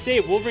 million to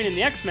save Wolverine and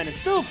the X-Men is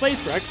still a place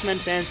for X-Men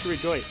fans to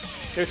rejoice.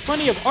 There's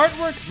plenty of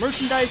artwork,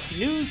 merchandise,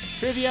 news,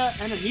 trivia,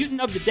 and a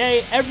mutant of the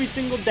day every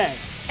single day.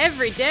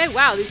 Every day?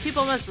 Wow, these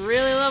people must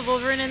really love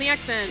Wolverine and the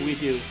X-Men. We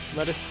do.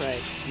 Let us pray.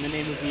 In the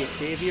name of the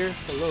Xavier,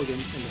 the Logan,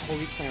 and the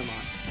Holy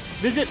Claremont.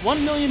 Visit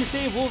 1 million to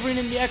save Wolverine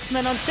and the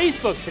X-Men on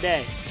Facebook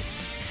today.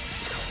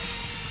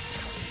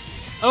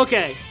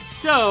 Okay,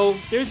 so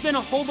there's been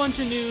a whole bunch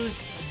of news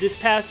this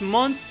past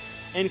month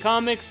in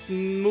comics,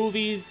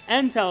 movies,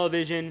 and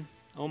television.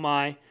 Oh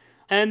my.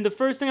 And the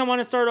first thing I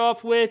want to start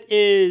off with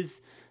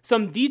is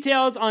some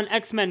details on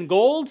X-Men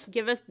Gold.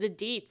 Give us the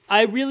deets.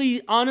 I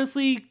really,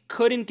 honestly,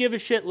 couldn't give a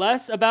shit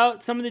less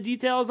about some of the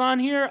details on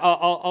here.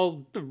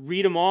 I'll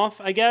read them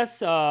off, I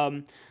guess.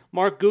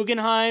 Mark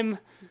Guggenheim.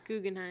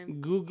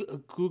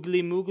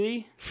 Googly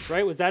Moogly,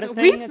 right? Was that a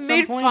thing We've at some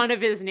made point? fun of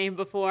his name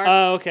before.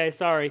 Oh, okay,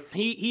 sorry.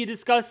 He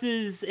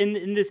discusses,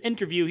 in this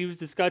interview, he was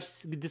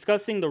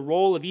discussing the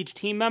role of each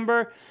team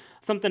member.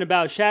 Something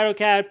about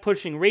Shadowcat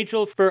pushing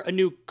Rachel for a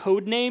new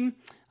code name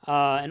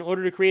in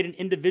order to create an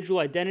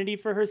individual identity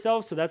for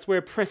herself. So that's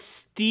where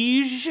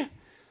Prestige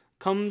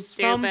comes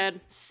from.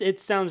 It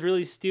sounds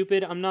really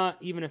stupid. I'm not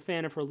even a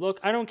fan of her look.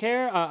 I don't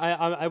care.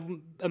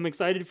 I'm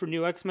excited for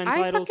new X-Men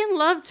titles. I fucking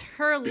loved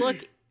her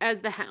look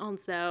as the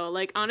Hounds, though.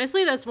 Like,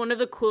 honestly, that's one of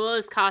the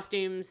coolest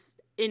costumes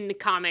in the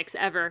comics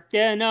ever.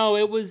 Yeah, no,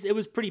 it was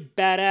pretty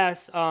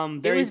badass.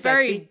 Very it was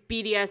sexy.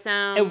 very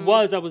BDSM. It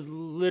was. I was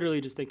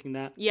literally just thinking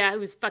that. Yeah, it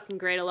was fucking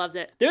great. I loved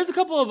it. There's a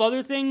couple of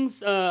other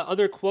things,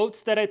 other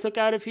quotes that I took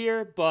out of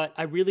here, but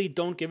I really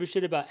don't give a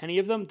shit about any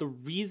of them. The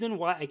reason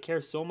why I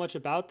care so much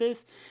about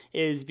this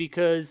is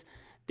because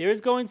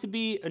there's going to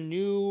be a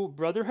new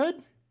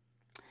Brotherhood.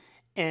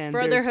 And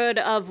Brotherhood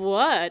of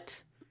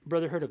what?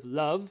 Brotherhood of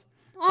Love.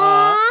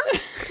 Aww.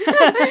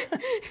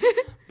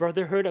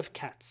 Brotherhood of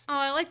Cats. Oh,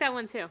 I like that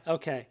one too.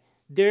 Okay.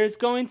 There's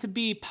going to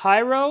be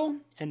Pyro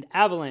and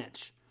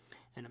Avalanche.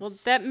 And I'm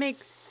that makes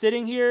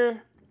sitting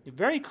here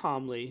very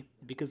calmly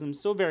because I'm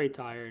so very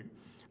tired.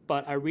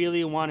 But I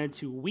really wanted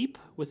to weep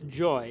with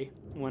joy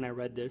when I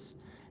read this.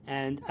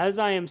 And as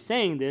I am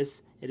saying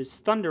this, it is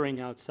thundering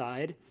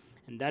outside.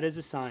 And that is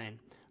a sign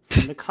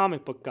from the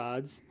comic book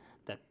gods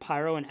that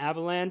Pyro and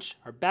Avalanche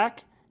are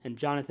back and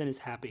Jonathan is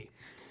happy.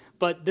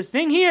 But the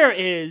thing here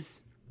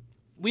is,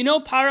 we know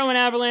Pyro and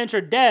Avalanche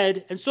are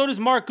dead, and so does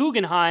Mark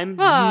Guggenheim.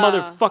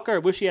 Motherfucker, I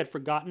wish he had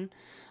forgotten.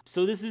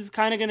 So this is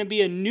kind of going to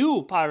be a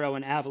new Pyro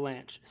and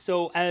Avalanche.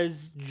 So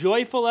as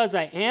joyful as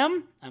I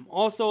am, I'm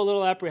also a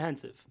little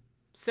apprehensive.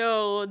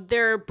 So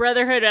their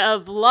Brotherhood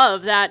of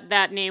Love,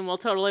 that name will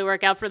totally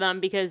work out for them,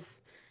 because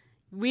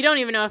we don't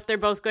even know if they're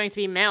both going to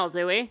be male,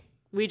 do we?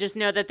 We just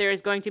know that there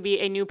is going to be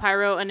a new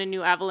Pyro and a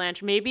new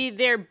Avalanche. Maybe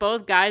they're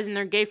both guys and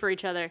they're gay for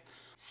each other.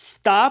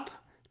 Stop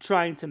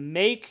trying to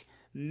make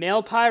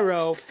male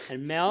Pyro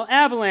and male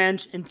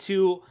Avalanche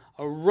into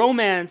a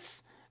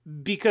romance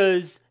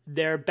because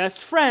they're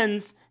best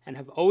friends and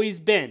have always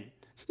been.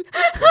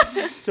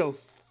 So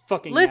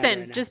fucking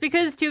Listen, right just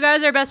because two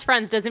guys are best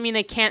friends doesn't mean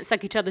they can't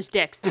suck each other's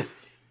dicks.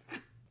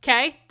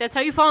 Okay? That's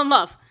how you fall in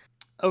love.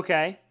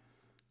 Okay.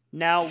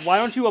 Now, why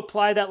don't you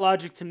apply that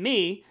logic to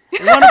me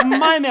and one of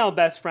my male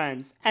best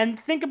friends and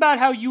think about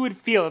how you would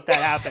feel if that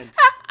happened.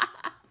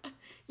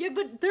 Yeah,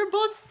 but they're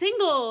both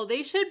single.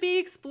 They should be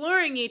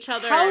exploring each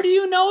other. How do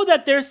you know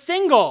that they're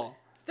single?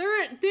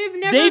 They've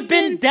never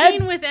been dead.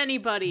 seen with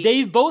anybody.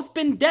 They've both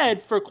been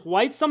dead for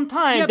quite some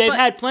time. Yeah, They've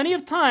had plenty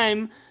of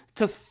time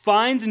to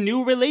find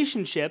new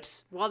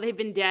relationships. While they've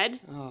been dead?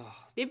 Oh,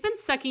 They've been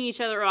sucking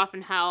each other off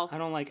in hell. I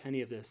don't like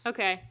any of this.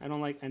 Okay. I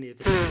don't like any of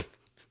this.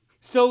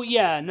 So,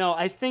 yeah, no,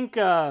 I think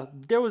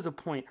there was a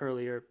point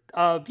earlier.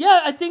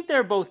 Yeah, I think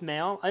they're both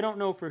male. I don't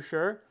know for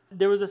sure.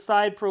 There was a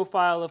side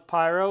profile of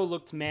Pyro,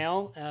 looked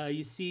male.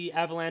 You see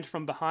Avalanche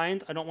from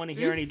behind. I don't want to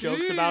hear any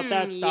jokes about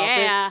that. Stop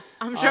it. Yeah,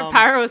 I'm sure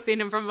Pyro's seen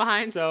him from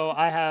behind. So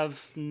I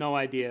have no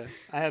idea.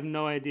 I have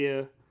no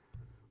idea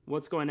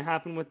what's going to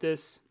happen with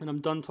this, and I'm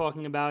done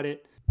talking about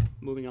it.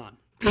 Moving on.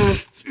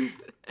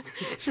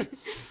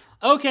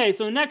 Okay,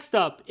 so next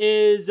up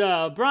is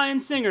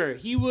Bryan Singer.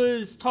 He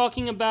was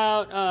talking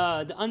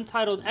about the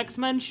Untitled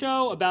X-Men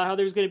show, about how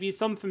there's going to be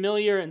some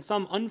familiar and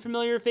some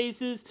unfamiliar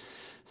faces.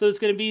 So it's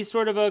going to be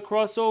sort of a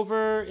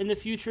crossover in the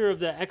future of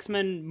the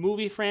X-Men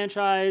movie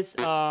franchise.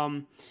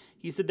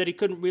 He said that he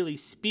couldn't really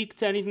speak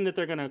to anything that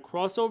they're going to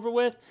cross over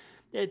with.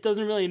 It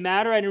doesn't really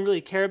matter. I didn't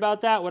really care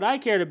about that. What I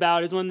cared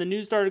about is when the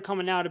news started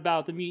coming out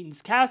about the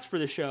mutants cast for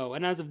the show.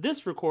 And as of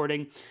this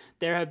recording,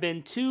 there have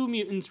been 2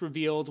 mutants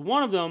revealed.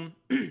 One of them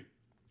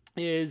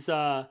is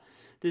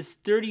this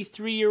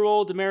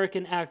 33-year-old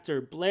American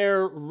actor,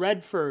 Blair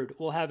Redford,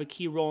 will have a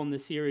key role in the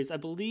series. I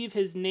believe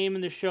his name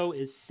in the show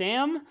is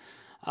Sam.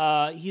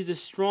 He's a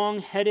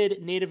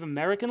strong-headed Native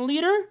American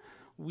leader.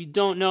 We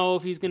don't know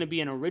if he's going to be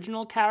an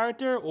original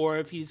character or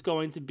if he's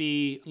going to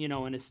be,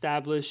 an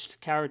established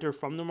character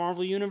from the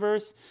Marvel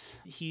Universe.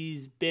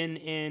 He's been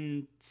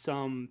in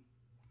some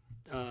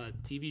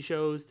TV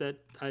shows that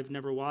I've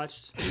never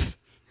watched.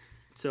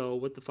 So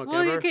what the fuck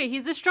ever. Well, okay,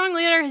 he's a strong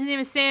leader. His name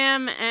is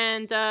Sam,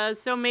 and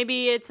so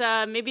maybe it's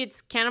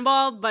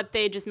Cannonball, but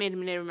they just made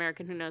him Native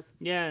American. Who knows?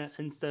 Yeah,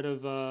 instead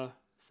of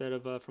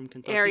from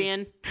Kentucky.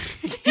 Aryan.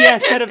 Yeah,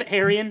 instead of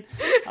Aryan.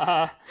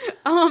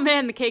 Oh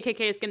man, the KKK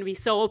is gonna be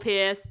so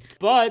pissed.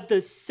 But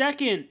the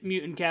second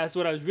mutant cast,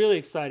 what I was really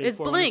excited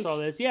for Blink. when I saw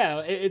this, yeah,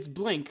 it's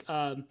Blink.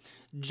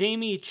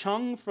 Jamie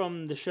Chung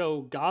from the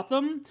show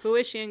Gotham. Who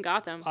is she in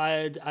Gotham?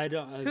 I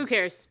don't. Who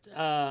cares?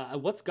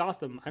 What's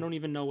Gotham? I don't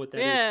even know what that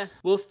Yeah. is.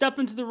 Will step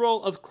into the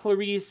role of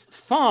Clarice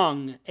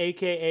Fong,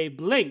 aka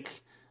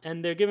Blink.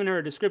 And they're giving her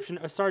a description: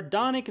 a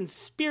sardonic and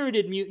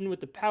spirited mutant with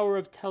the power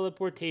of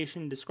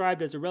teleportation,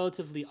 described as a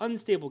relatively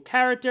unstable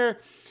character.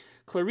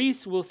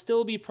 Clarice will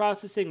still be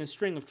processing a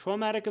string of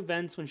traumatic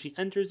events when she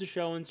enters the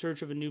show in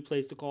search of a new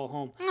place to call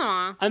home.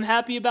 Aw. I'm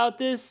happy about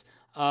this,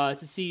 to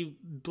see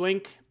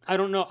Blink. I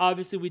don't know,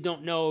 obviously we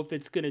don't know if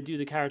it's going to do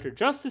the character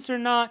justice or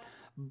not,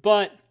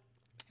 but...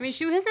 I mean,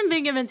 she hasn't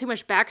been given too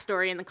much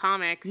backstory in the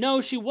comics.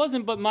 No, she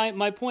wasn't, but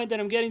my point that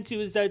I'm getting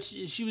to is that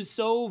she was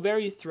so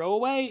very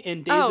throwaway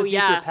in Days of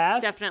Future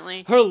Past.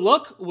 Definitely. Her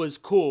look was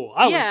cool.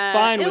 I was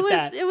fine with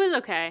that. It was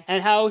okay.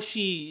 And how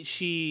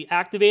she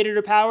activated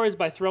her powers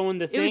by throwing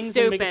the things.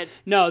 It was stupid.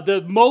 No,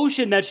 the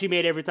motion that she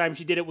made every time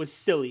she did it was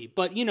silly.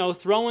 But,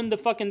 throwing the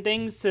fucking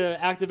things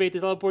to activate the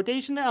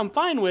teleportation, I'm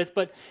fine with.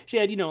 But she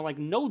had,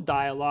 no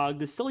dialogue,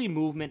 the silly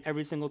movement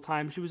every single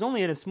time. She was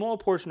only in a small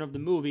portion of the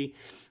movie.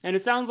 And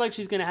it sounds like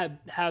she's going to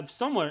have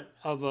somewhat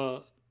of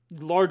a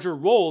larger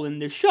role in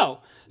this show.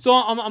 So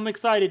I'm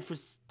excited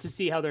to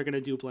see how they're going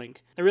to do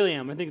Blink. I really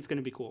am. I think it's going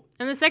to be cool.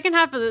 And the second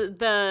half of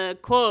the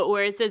quote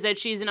where it says that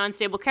she's an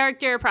unstable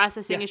character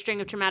processing a string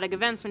of traumatic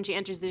events when she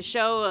enters the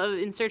show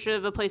in search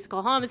of a place to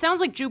call home. It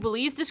sounds like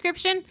Jubilee's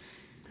description.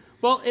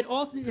 Well, it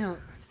also...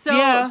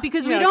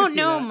 because we don't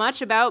know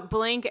much about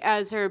Blink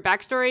as her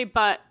backstory,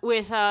 but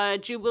with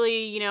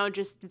Jubilee,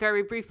 just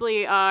very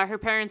briefly, her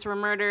parents were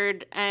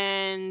murdered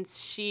and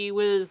she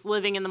was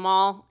living in the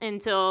mall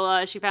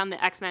until she found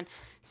the X-Men.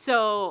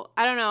 So,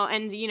 I don't know.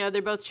 And,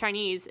 they're both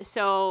Chinese.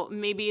 So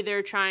maybe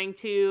they're trying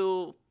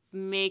to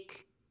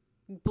make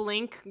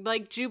Blink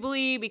like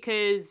Jubilee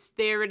because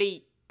they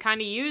already kind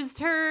of used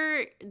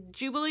her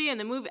Jubilee in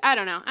the movie. I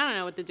don't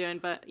know what they're doing,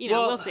 but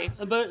we'll see.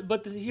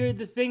 But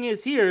the thing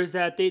is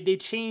that they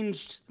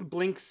changed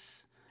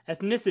Blink's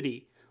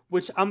ethnicity,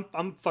 which I'm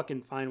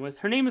fucking fine with.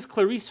 Her name is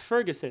Clarice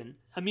Ferguson.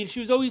 I mean, she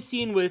was always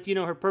seen with,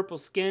 her purple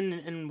skin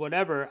and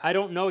whatever. I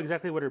don't know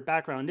exactly what her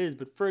background is,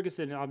 but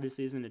Ferguson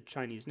obviously isn't a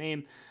Chinese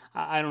name.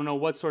 I don't know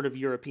what sort of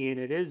European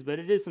it is, but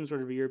it is some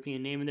sort of a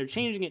European name, and they're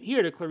changing it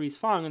here to Clarice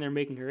Fong, and they're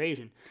making her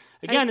Asian.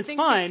 Again, it's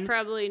fine. It's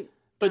probably...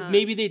 But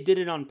maybe they did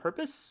it on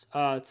purpose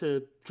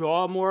to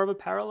draw more of a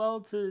parallel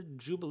to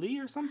Jubilee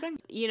or something?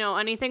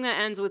 Anything that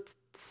ends with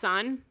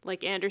son,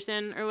 like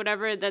Anderson or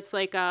whatever, that's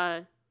like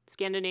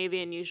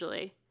Scandinavian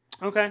usually.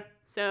 Okay.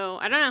 So,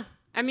 I don't know.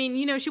 I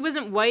mean, she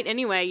wasn't white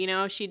anyway,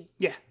 she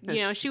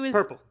was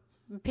purple.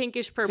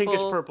 Pinkish purple.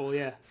 Pinkish purple,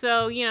 yeah.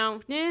 So,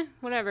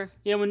 whatever.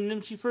 Yeah,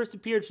 when she first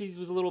appeared, she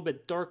was a little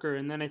bit darker,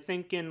 and then I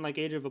think in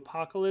Age of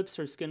Apocalypse,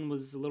 her skin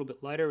was a little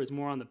bit lighter. It was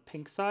more on the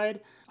pink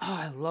side. Oh,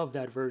 I love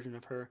that version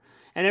of her.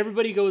 And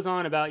everybody goes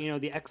on about,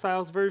 the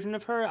Exiles version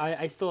of her.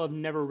 I still have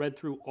never read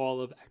through all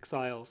of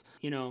Exiles.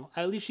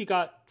 At least she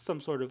got some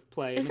sort of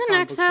play. Isn't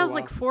Exiles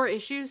like 4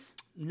 issues?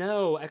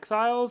 No,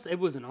 Exiles, it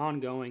was an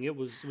ongoing. It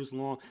was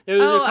long. There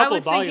were a couple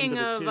of volumes of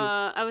it, too.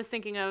 I was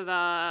thinking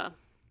of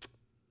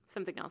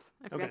something else.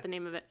 I forgot the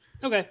name of it.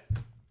 Okay.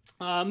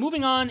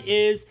 Moving on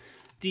is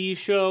the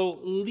show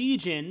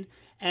Legion.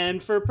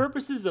 And for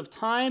purposes of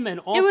time and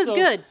also... It was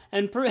good.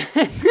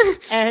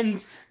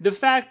 And the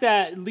fact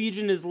that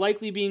Legion is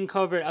likely being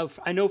covered...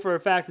 I know for a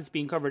fact it's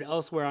being covered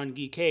elsewhere on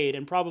Geekade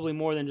and probably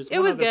more than just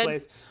one other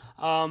place.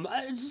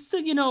 Just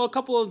a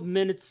couple of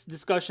minutes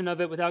discussion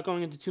of it without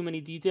going into too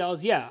many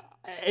details. Yeah,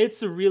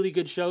 it's a really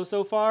good show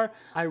so far.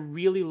 I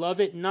really love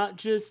it, not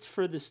just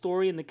for the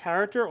story and the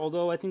character,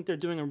 although I think they're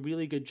doing a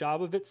really good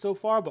job of it so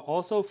far, but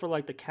also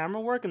for the camera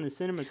work and the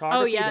cinematography.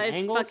 Oh yeah, the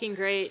angles. Fucking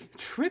great.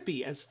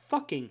 Trippy as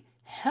fucking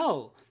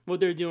hell what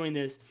they're doing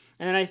this.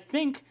 And I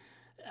think,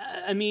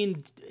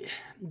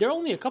 there are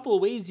only a couple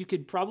of ways you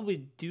could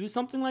probably do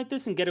something like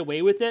this and get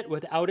away with it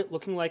without it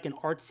looking like an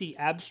artsy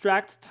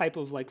abstract type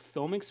of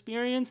film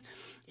experience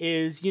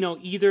is,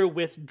 either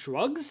with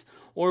drugs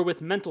or with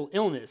mental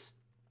illness.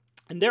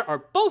 And there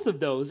are both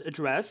of those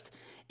addressed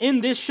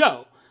in this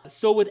show.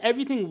 So with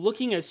everything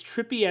looking as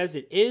trippy as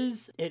it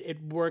is,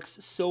 it works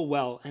so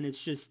well, and it's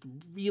just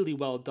really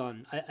well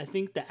done. I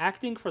think the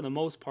acting, for the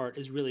most part,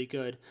 is really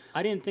good.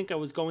 I didn't think I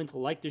was going to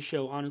like the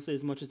show, honestly,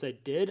 as much as I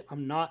did.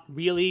 I'm not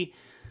really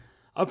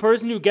a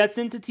person who gets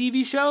into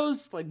TV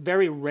shows,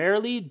 very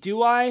rarely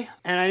do I,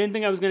 and I didn't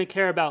think I was going to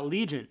care about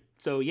Legion.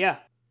 So yeah,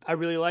 I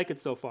really like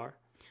it so far.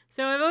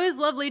 So I've always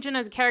loved Legion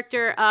as a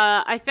character.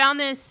 I found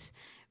this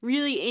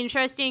really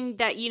interesting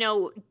that,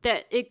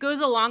 that it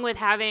goes along with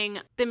having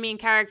the main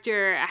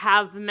character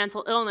have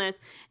mental illness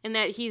and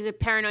that he's a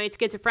paranoid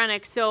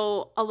schizophrenic.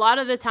 So a lot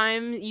of the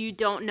time you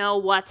don't know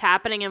what's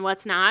happening and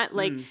what's not.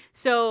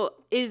 So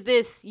is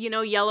this,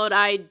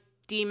 yellowed-eyed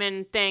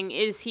demon thing,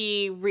 is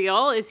he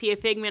real? Is he a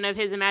figment of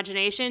his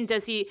imagination?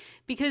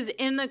 Because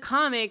in the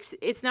comics,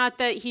 it's not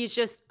that he's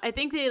just, I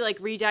think they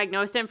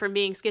re-diagnosed him from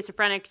being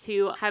schizophrenic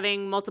to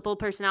having multiple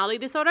personality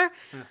disorder.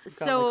 He's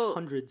got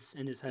hundreds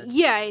in his head.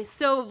 Yeah,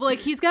 so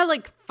he's got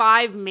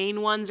 5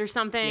 main ones or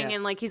something,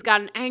 and he's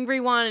got an angry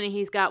one and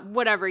he's got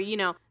whatever,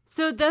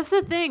 So that's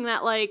the thing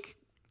that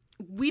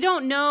we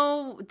don't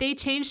know. They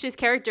changed his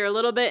character a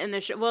little bit in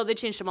the show. Well, they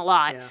changed him a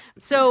lot. Yeah.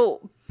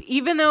 So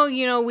even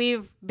though,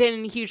 we've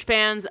been huge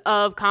fans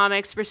of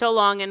comics for so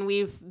long and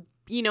we've,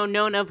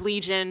 known of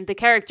Legion, the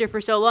character,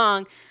 for so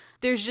long,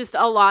 there's just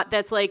a lot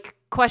that's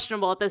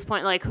questionable at this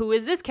point. Who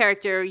is this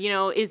character?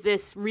 Is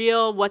this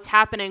real? What's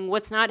happening?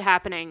 What's not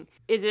happening?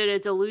 Is it a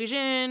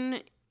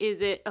delusion?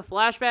 Is it a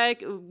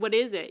flashback? What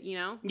is it?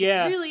 Yeah.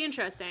 It's really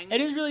interesting. It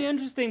is really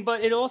interesting,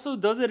 but it also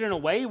does it in a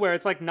way where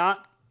it's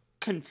not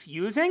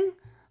confusing.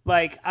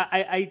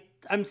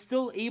 I'm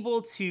still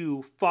able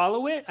to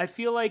follow it. I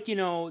feel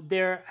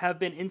there have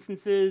been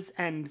instances,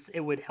 and it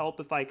would help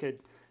if I could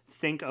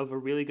think of a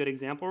really good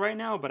example right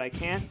now, but I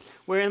can't,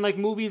 where in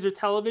movies or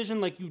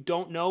television, you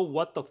don't know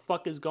what the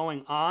fuck is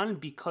going on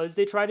because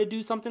they try to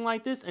do something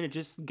like this and it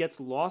just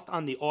gets lost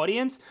on the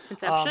audience.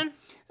 Inception?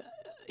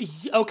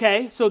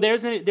 Okay, so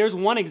there's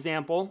one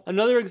example.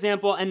 Another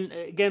example, and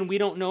again, we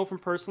don't know from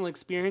personal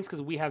experience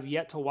because we have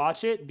yet to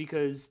watch it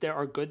because there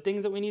are good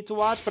things that we need to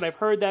watch, but I've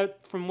heard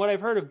that from what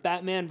I've heard of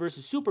Batman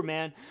versus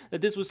Superman, that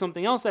this was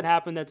something else that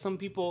happened, that some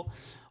people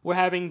were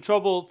having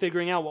trouble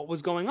figuring out what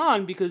was going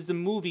on because the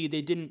movie,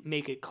 they didn't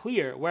make it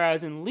clear.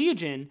 Whereas in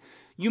Legion,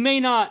 you may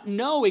not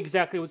know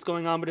exactly what's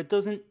going on, but it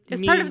doesn't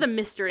It's part of the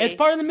mystery. It's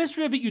part of the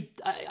mystery of it. You're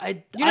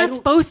not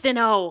supposed to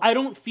know. I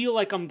don't feel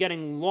like I'm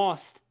getting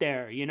lost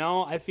there,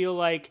 I feel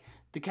like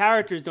the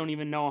characters don't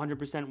even know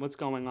 100% what's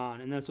going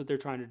on, and that's what they're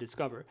trying to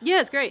discover.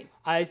 Yeah, it's great.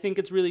 I think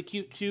it's really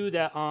cute, too,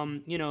 that,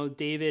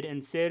 David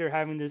and Sid are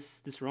having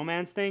this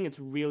romance thing. It's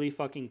really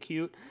fucking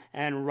cute.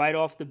 And right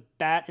off the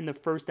bat in the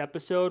first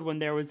episode, when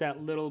there was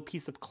that little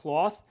piece of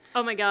cloth.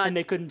 Oh, my God. And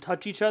they couldn't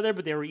touch each other,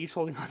 but they were each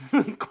holding on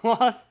to the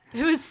cloth.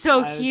 It was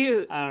so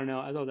cute. I don't know.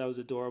 I thought that was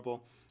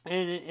adorable.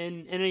 And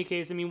in any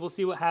case, we'll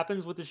see what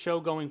happens with the show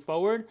going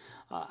forward.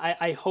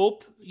 I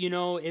hope,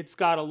 it's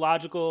got a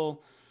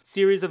logical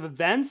series of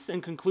events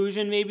and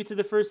conclusion maybe to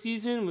the first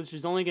season, which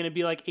is only going to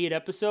be like 8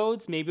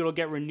 episodes. Maybe it'll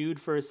get renewed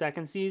for a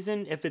second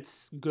season. If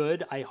it's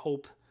good, I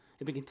hope.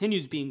 If it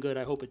continues being good,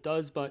 I hope it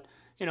does. But,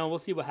 we'll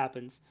see what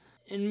happens.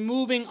 And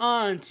moving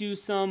on to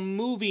some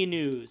movie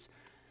news.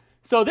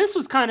 So this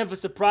was kind of a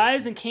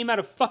surprise and came out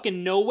of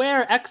fucking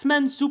nowhere.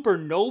 X-Men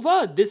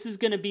Supernova. This is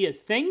going to be a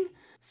thing.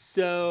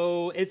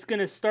 So it's going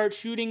to start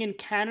shooting in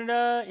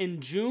Canada in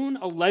June.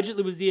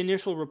 Allegedly was the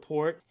initial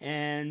report.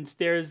 And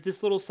there's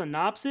this little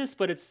synopsis,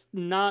 but it's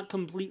not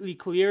completely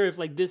clear if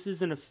like this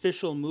is an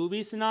official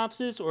movie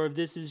synopsis or if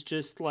this is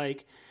just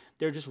like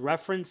they're just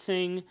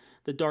referencing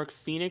the Dark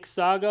Phoenix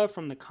saga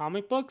from the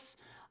comic books.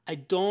 I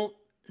don't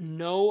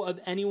know of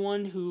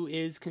anyone who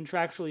is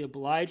contractually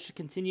obliged to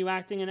continue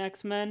acting in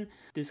X-Men.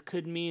 This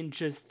could mean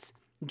just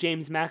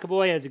James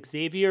McAvoy as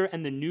Xavier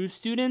and the new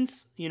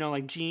students,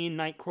 like Jean,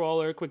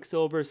 Nightcrawler,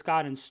 Quicksilver,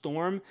 Scott, and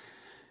Storm.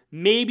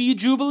 Maybe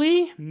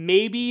Jubilee.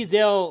 Maybe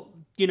they'll,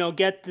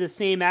 get the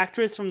same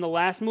actress from the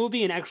last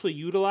movie and actually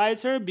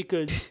utilize her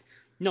because,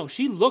 no,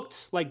 she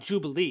looked like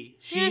Jubilee.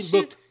 She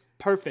looked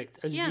perfect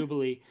as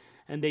Jubilee,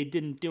 and they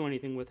didn't do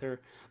anything with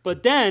her.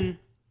 But then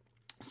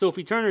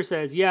Sophie Turner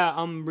says, yeah,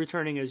 I'm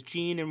returning as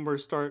Jean, and we're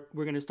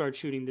going to start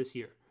shooting this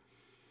year.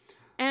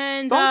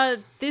 And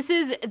this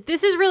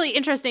is really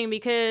interesting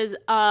because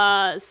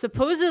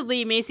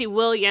supposedly Macy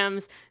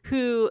Williams,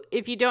 who,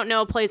 if you don't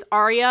know, plays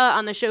Arya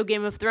on the show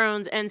Game of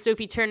Thrones, and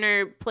Sophie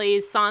Turner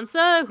plays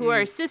Sansa, who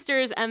are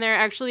sisters, and they're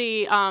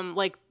actually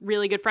like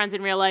really good friends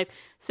in real life.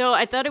 So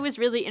I thought it was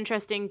really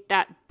interesting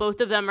that both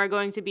of them are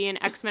going to be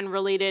in X-Men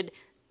related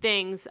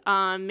things.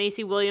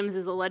 Macy Williams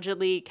is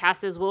allegedly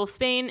cast as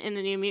Wolfsbane in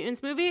the New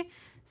Mutants movie.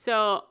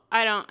 So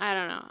I don't know.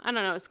 I don't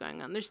know what's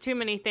going on. There's too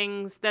many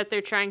things that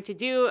they're trying to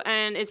do,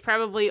 and it's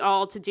probably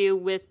all to do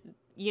with,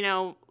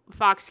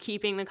 Fox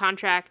keeping the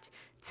contract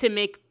to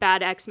make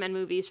bad X-Men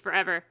movies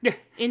forever.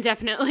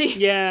 Indefinitely.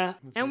 Yeah.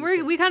 And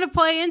we kind of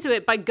play into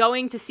it by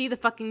going to see the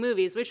fucking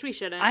movies, which we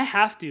shouldn't. I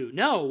have to.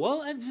 No.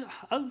 Well,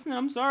 listen,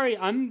 I'm sorry.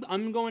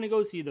 I'm going to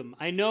go see them.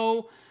 I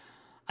know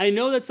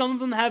that some of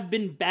them have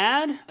been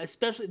bad,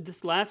 especially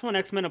this last one,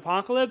 X-Men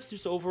Apocalypse.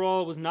 Just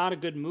overall, it was not a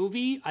good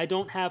movie. I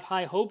don't have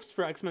high hopes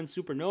for X-Men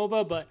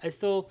Supernova, but I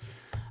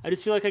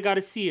just feel like I got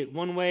to see it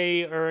one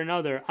way or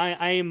another.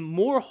 I am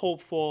more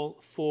hopeful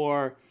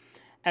for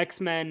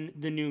X-Men: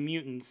 The New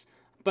Mutants,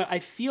 but I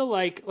feel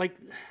like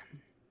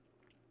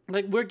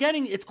we're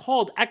getting, it's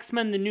called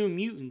X-Men: The New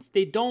Mutants.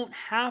 They don't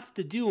have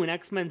to do an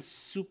X-Men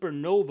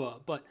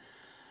Supernova, but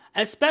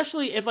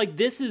especially if like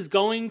this is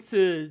going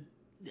to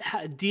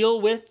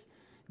deal with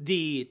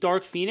the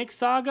Dark Phoenix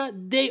saga,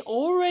 they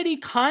already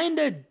kind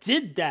of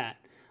did that.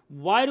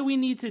 Why do we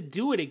need to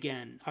do it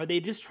again? Are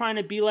they just trying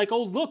to be like,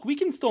 oh, look, we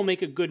can still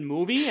make a good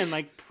movie and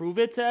like prove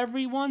it to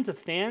everyone, to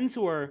fans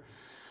who are,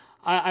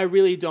 I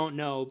really don't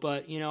know.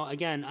 But,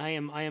 again, I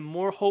am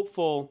more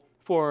hopeful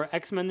for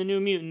X-Men: The New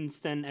Mutants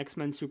than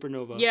X-Men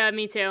Supernova. Yeah,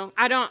 me too.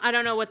 I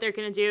don't know what they're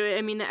going to do.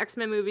 I mean, the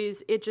X-Men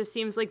movies, it just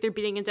seems like they're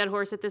beating a dead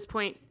horse at this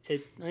point.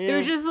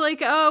 They're just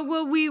like, oh,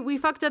 well, we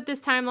fucked up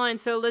this timeline,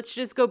 so let's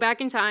just go back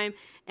in time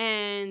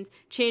and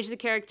change the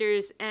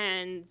characters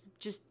and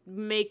just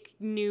make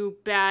new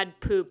bad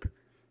poop.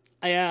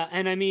 Yeah,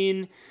 and I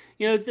mean,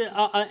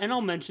 and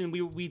I'll mention,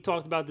 we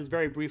talked about this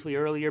very briefly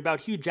earlier,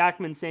 about Hugh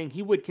Jackman saying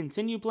he would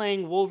continue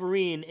playing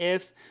Wolverine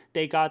if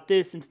they got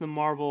this into the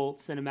Marvel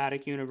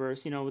Cinematic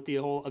Universe, with the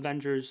whole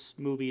Avengers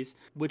movies,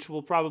 which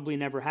will probably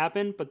never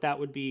happen, but that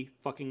would be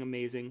fucking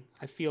amazing.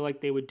 I feel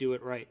like they would do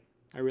it right.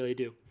 I really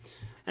do.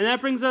 And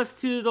that brings us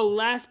to the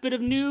last bit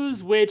of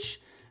news, which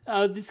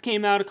this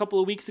came out a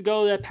couple of weeks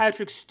ago, that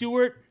Patrick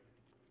Stewart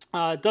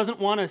doesn't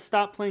want to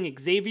stop playing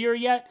Xavier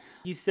yet.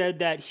 He said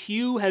that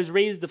Hugh has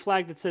raised the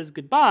flag that says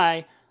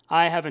goodbye.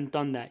 I haven't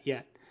done that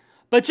yet.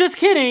 But just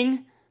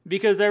kidding,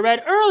 because I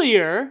read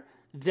earlier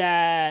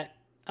that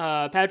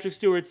Patrick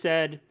Stewart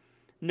said,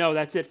 no,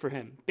 that's it for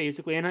him,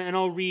 basically. And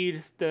I'll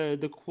read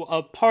the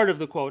part of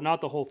the quote,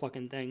 not the whole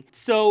fucking thing.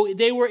 So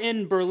they were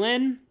in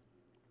Berlin.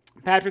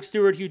 Patrick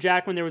Stewart, Hugh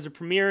Jackman, there was a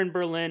premiere in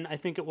Berlin, I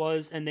think it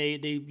was, and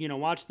they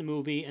watched the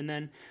movie, and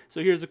then,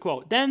 so here's the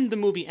quote, then the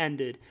movie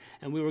ended,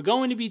 and we were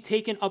going to be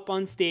taken up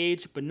on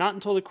stage, but not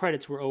until the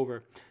credits were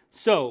over.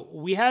 So,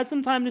 we had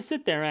some time to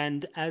sit there,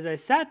 and as I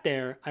sat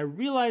there, I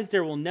realized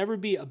there will never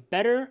be a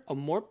better, a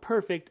more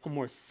perfect, a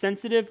more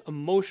sensitive,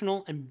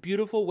 emotional, and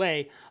beautiful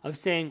way of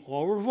saying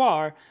au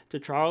revoir to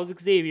Charles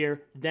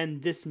Xavier than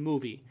this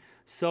movie.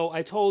 So,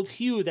 I told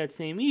Hugh that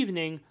same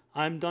evening,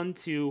 I'm done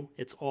too,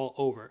 it's all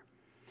over.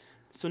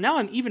 So now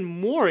I'm even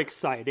more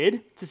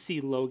excited to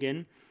see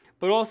Logan,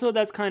 but also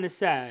that's kind of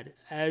sad.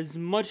 As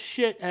much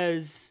shit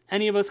as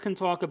any of us can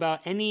talk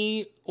about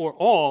any or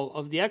all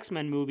of the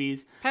X-Men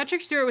movies, Patrick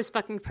Stewart was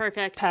fucking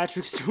perfect.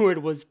 Patrick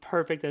Stewart was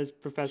perfect as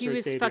Professor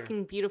Xavier. He was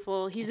fucking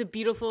beautiful. He's a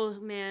beautiful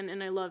man,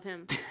 and I love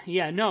him.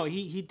 Yeah, no,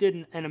 he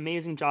did an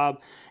amazing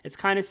job. It's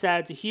kind of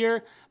sad to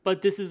hear,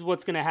 but this is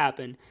what's going to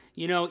happen.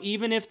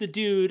 Even if the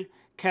dude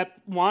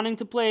kept wanting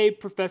to play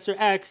Professor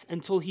X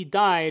until he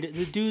died,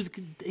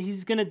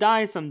 he's going to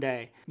die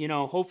someday.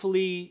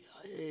 Hopefully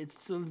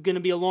it's going to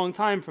be a long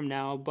time from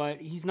now,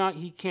 but he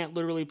can't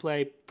literally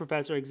play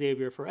Professor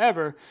Xavier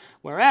forever,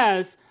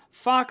 whereas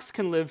Fox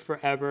can live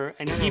forever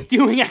and keep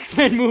doing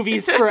X-Men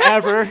movies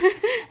forever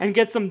and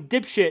get some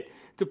dipshit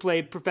to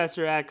play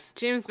Professor X.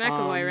 James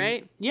McAvoy,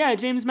 right? Yeah,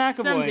 James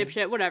McAvoy. Some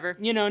dipshit, whatever.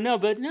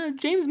 No,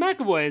 James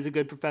McAvoy is a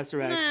good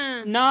Professor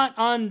X.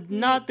 Nah.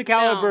 Not the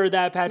caliber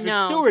that Patrick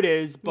Stewart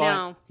is, but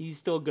No. he's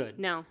still good.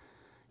 No.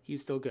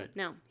 He's still good.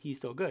 No. He's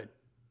still good.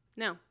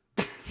 No.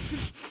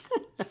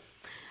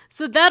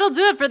 So that'll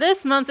do it for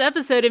this month's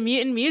episode of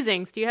Mutant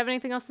Musings. Do you have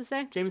anything else to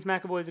say? James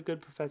McAvoy is a good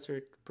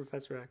Professor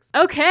X.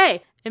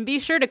 Okay, and be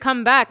sure to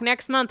come back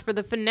next month for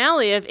the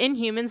finale of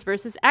Inhumans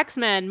vs.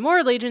 X-Men,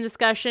 more Legion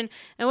discussion,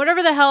 and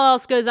whatever the hell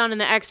else goes on in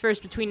the X-verse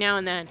between now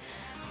and then.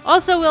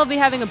 Also, we'll be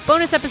having a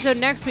bonus episode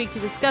next week to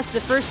discuss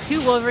the first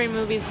 2 Wolverine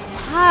movies.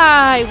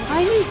 Why?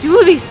 Why do you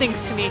do these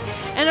things to me?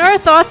 And our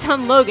thoughts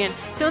on Logan.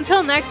 So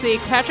until next week,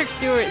 Patrick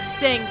Stewart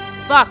saying,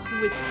 fuck,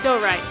 was so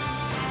right.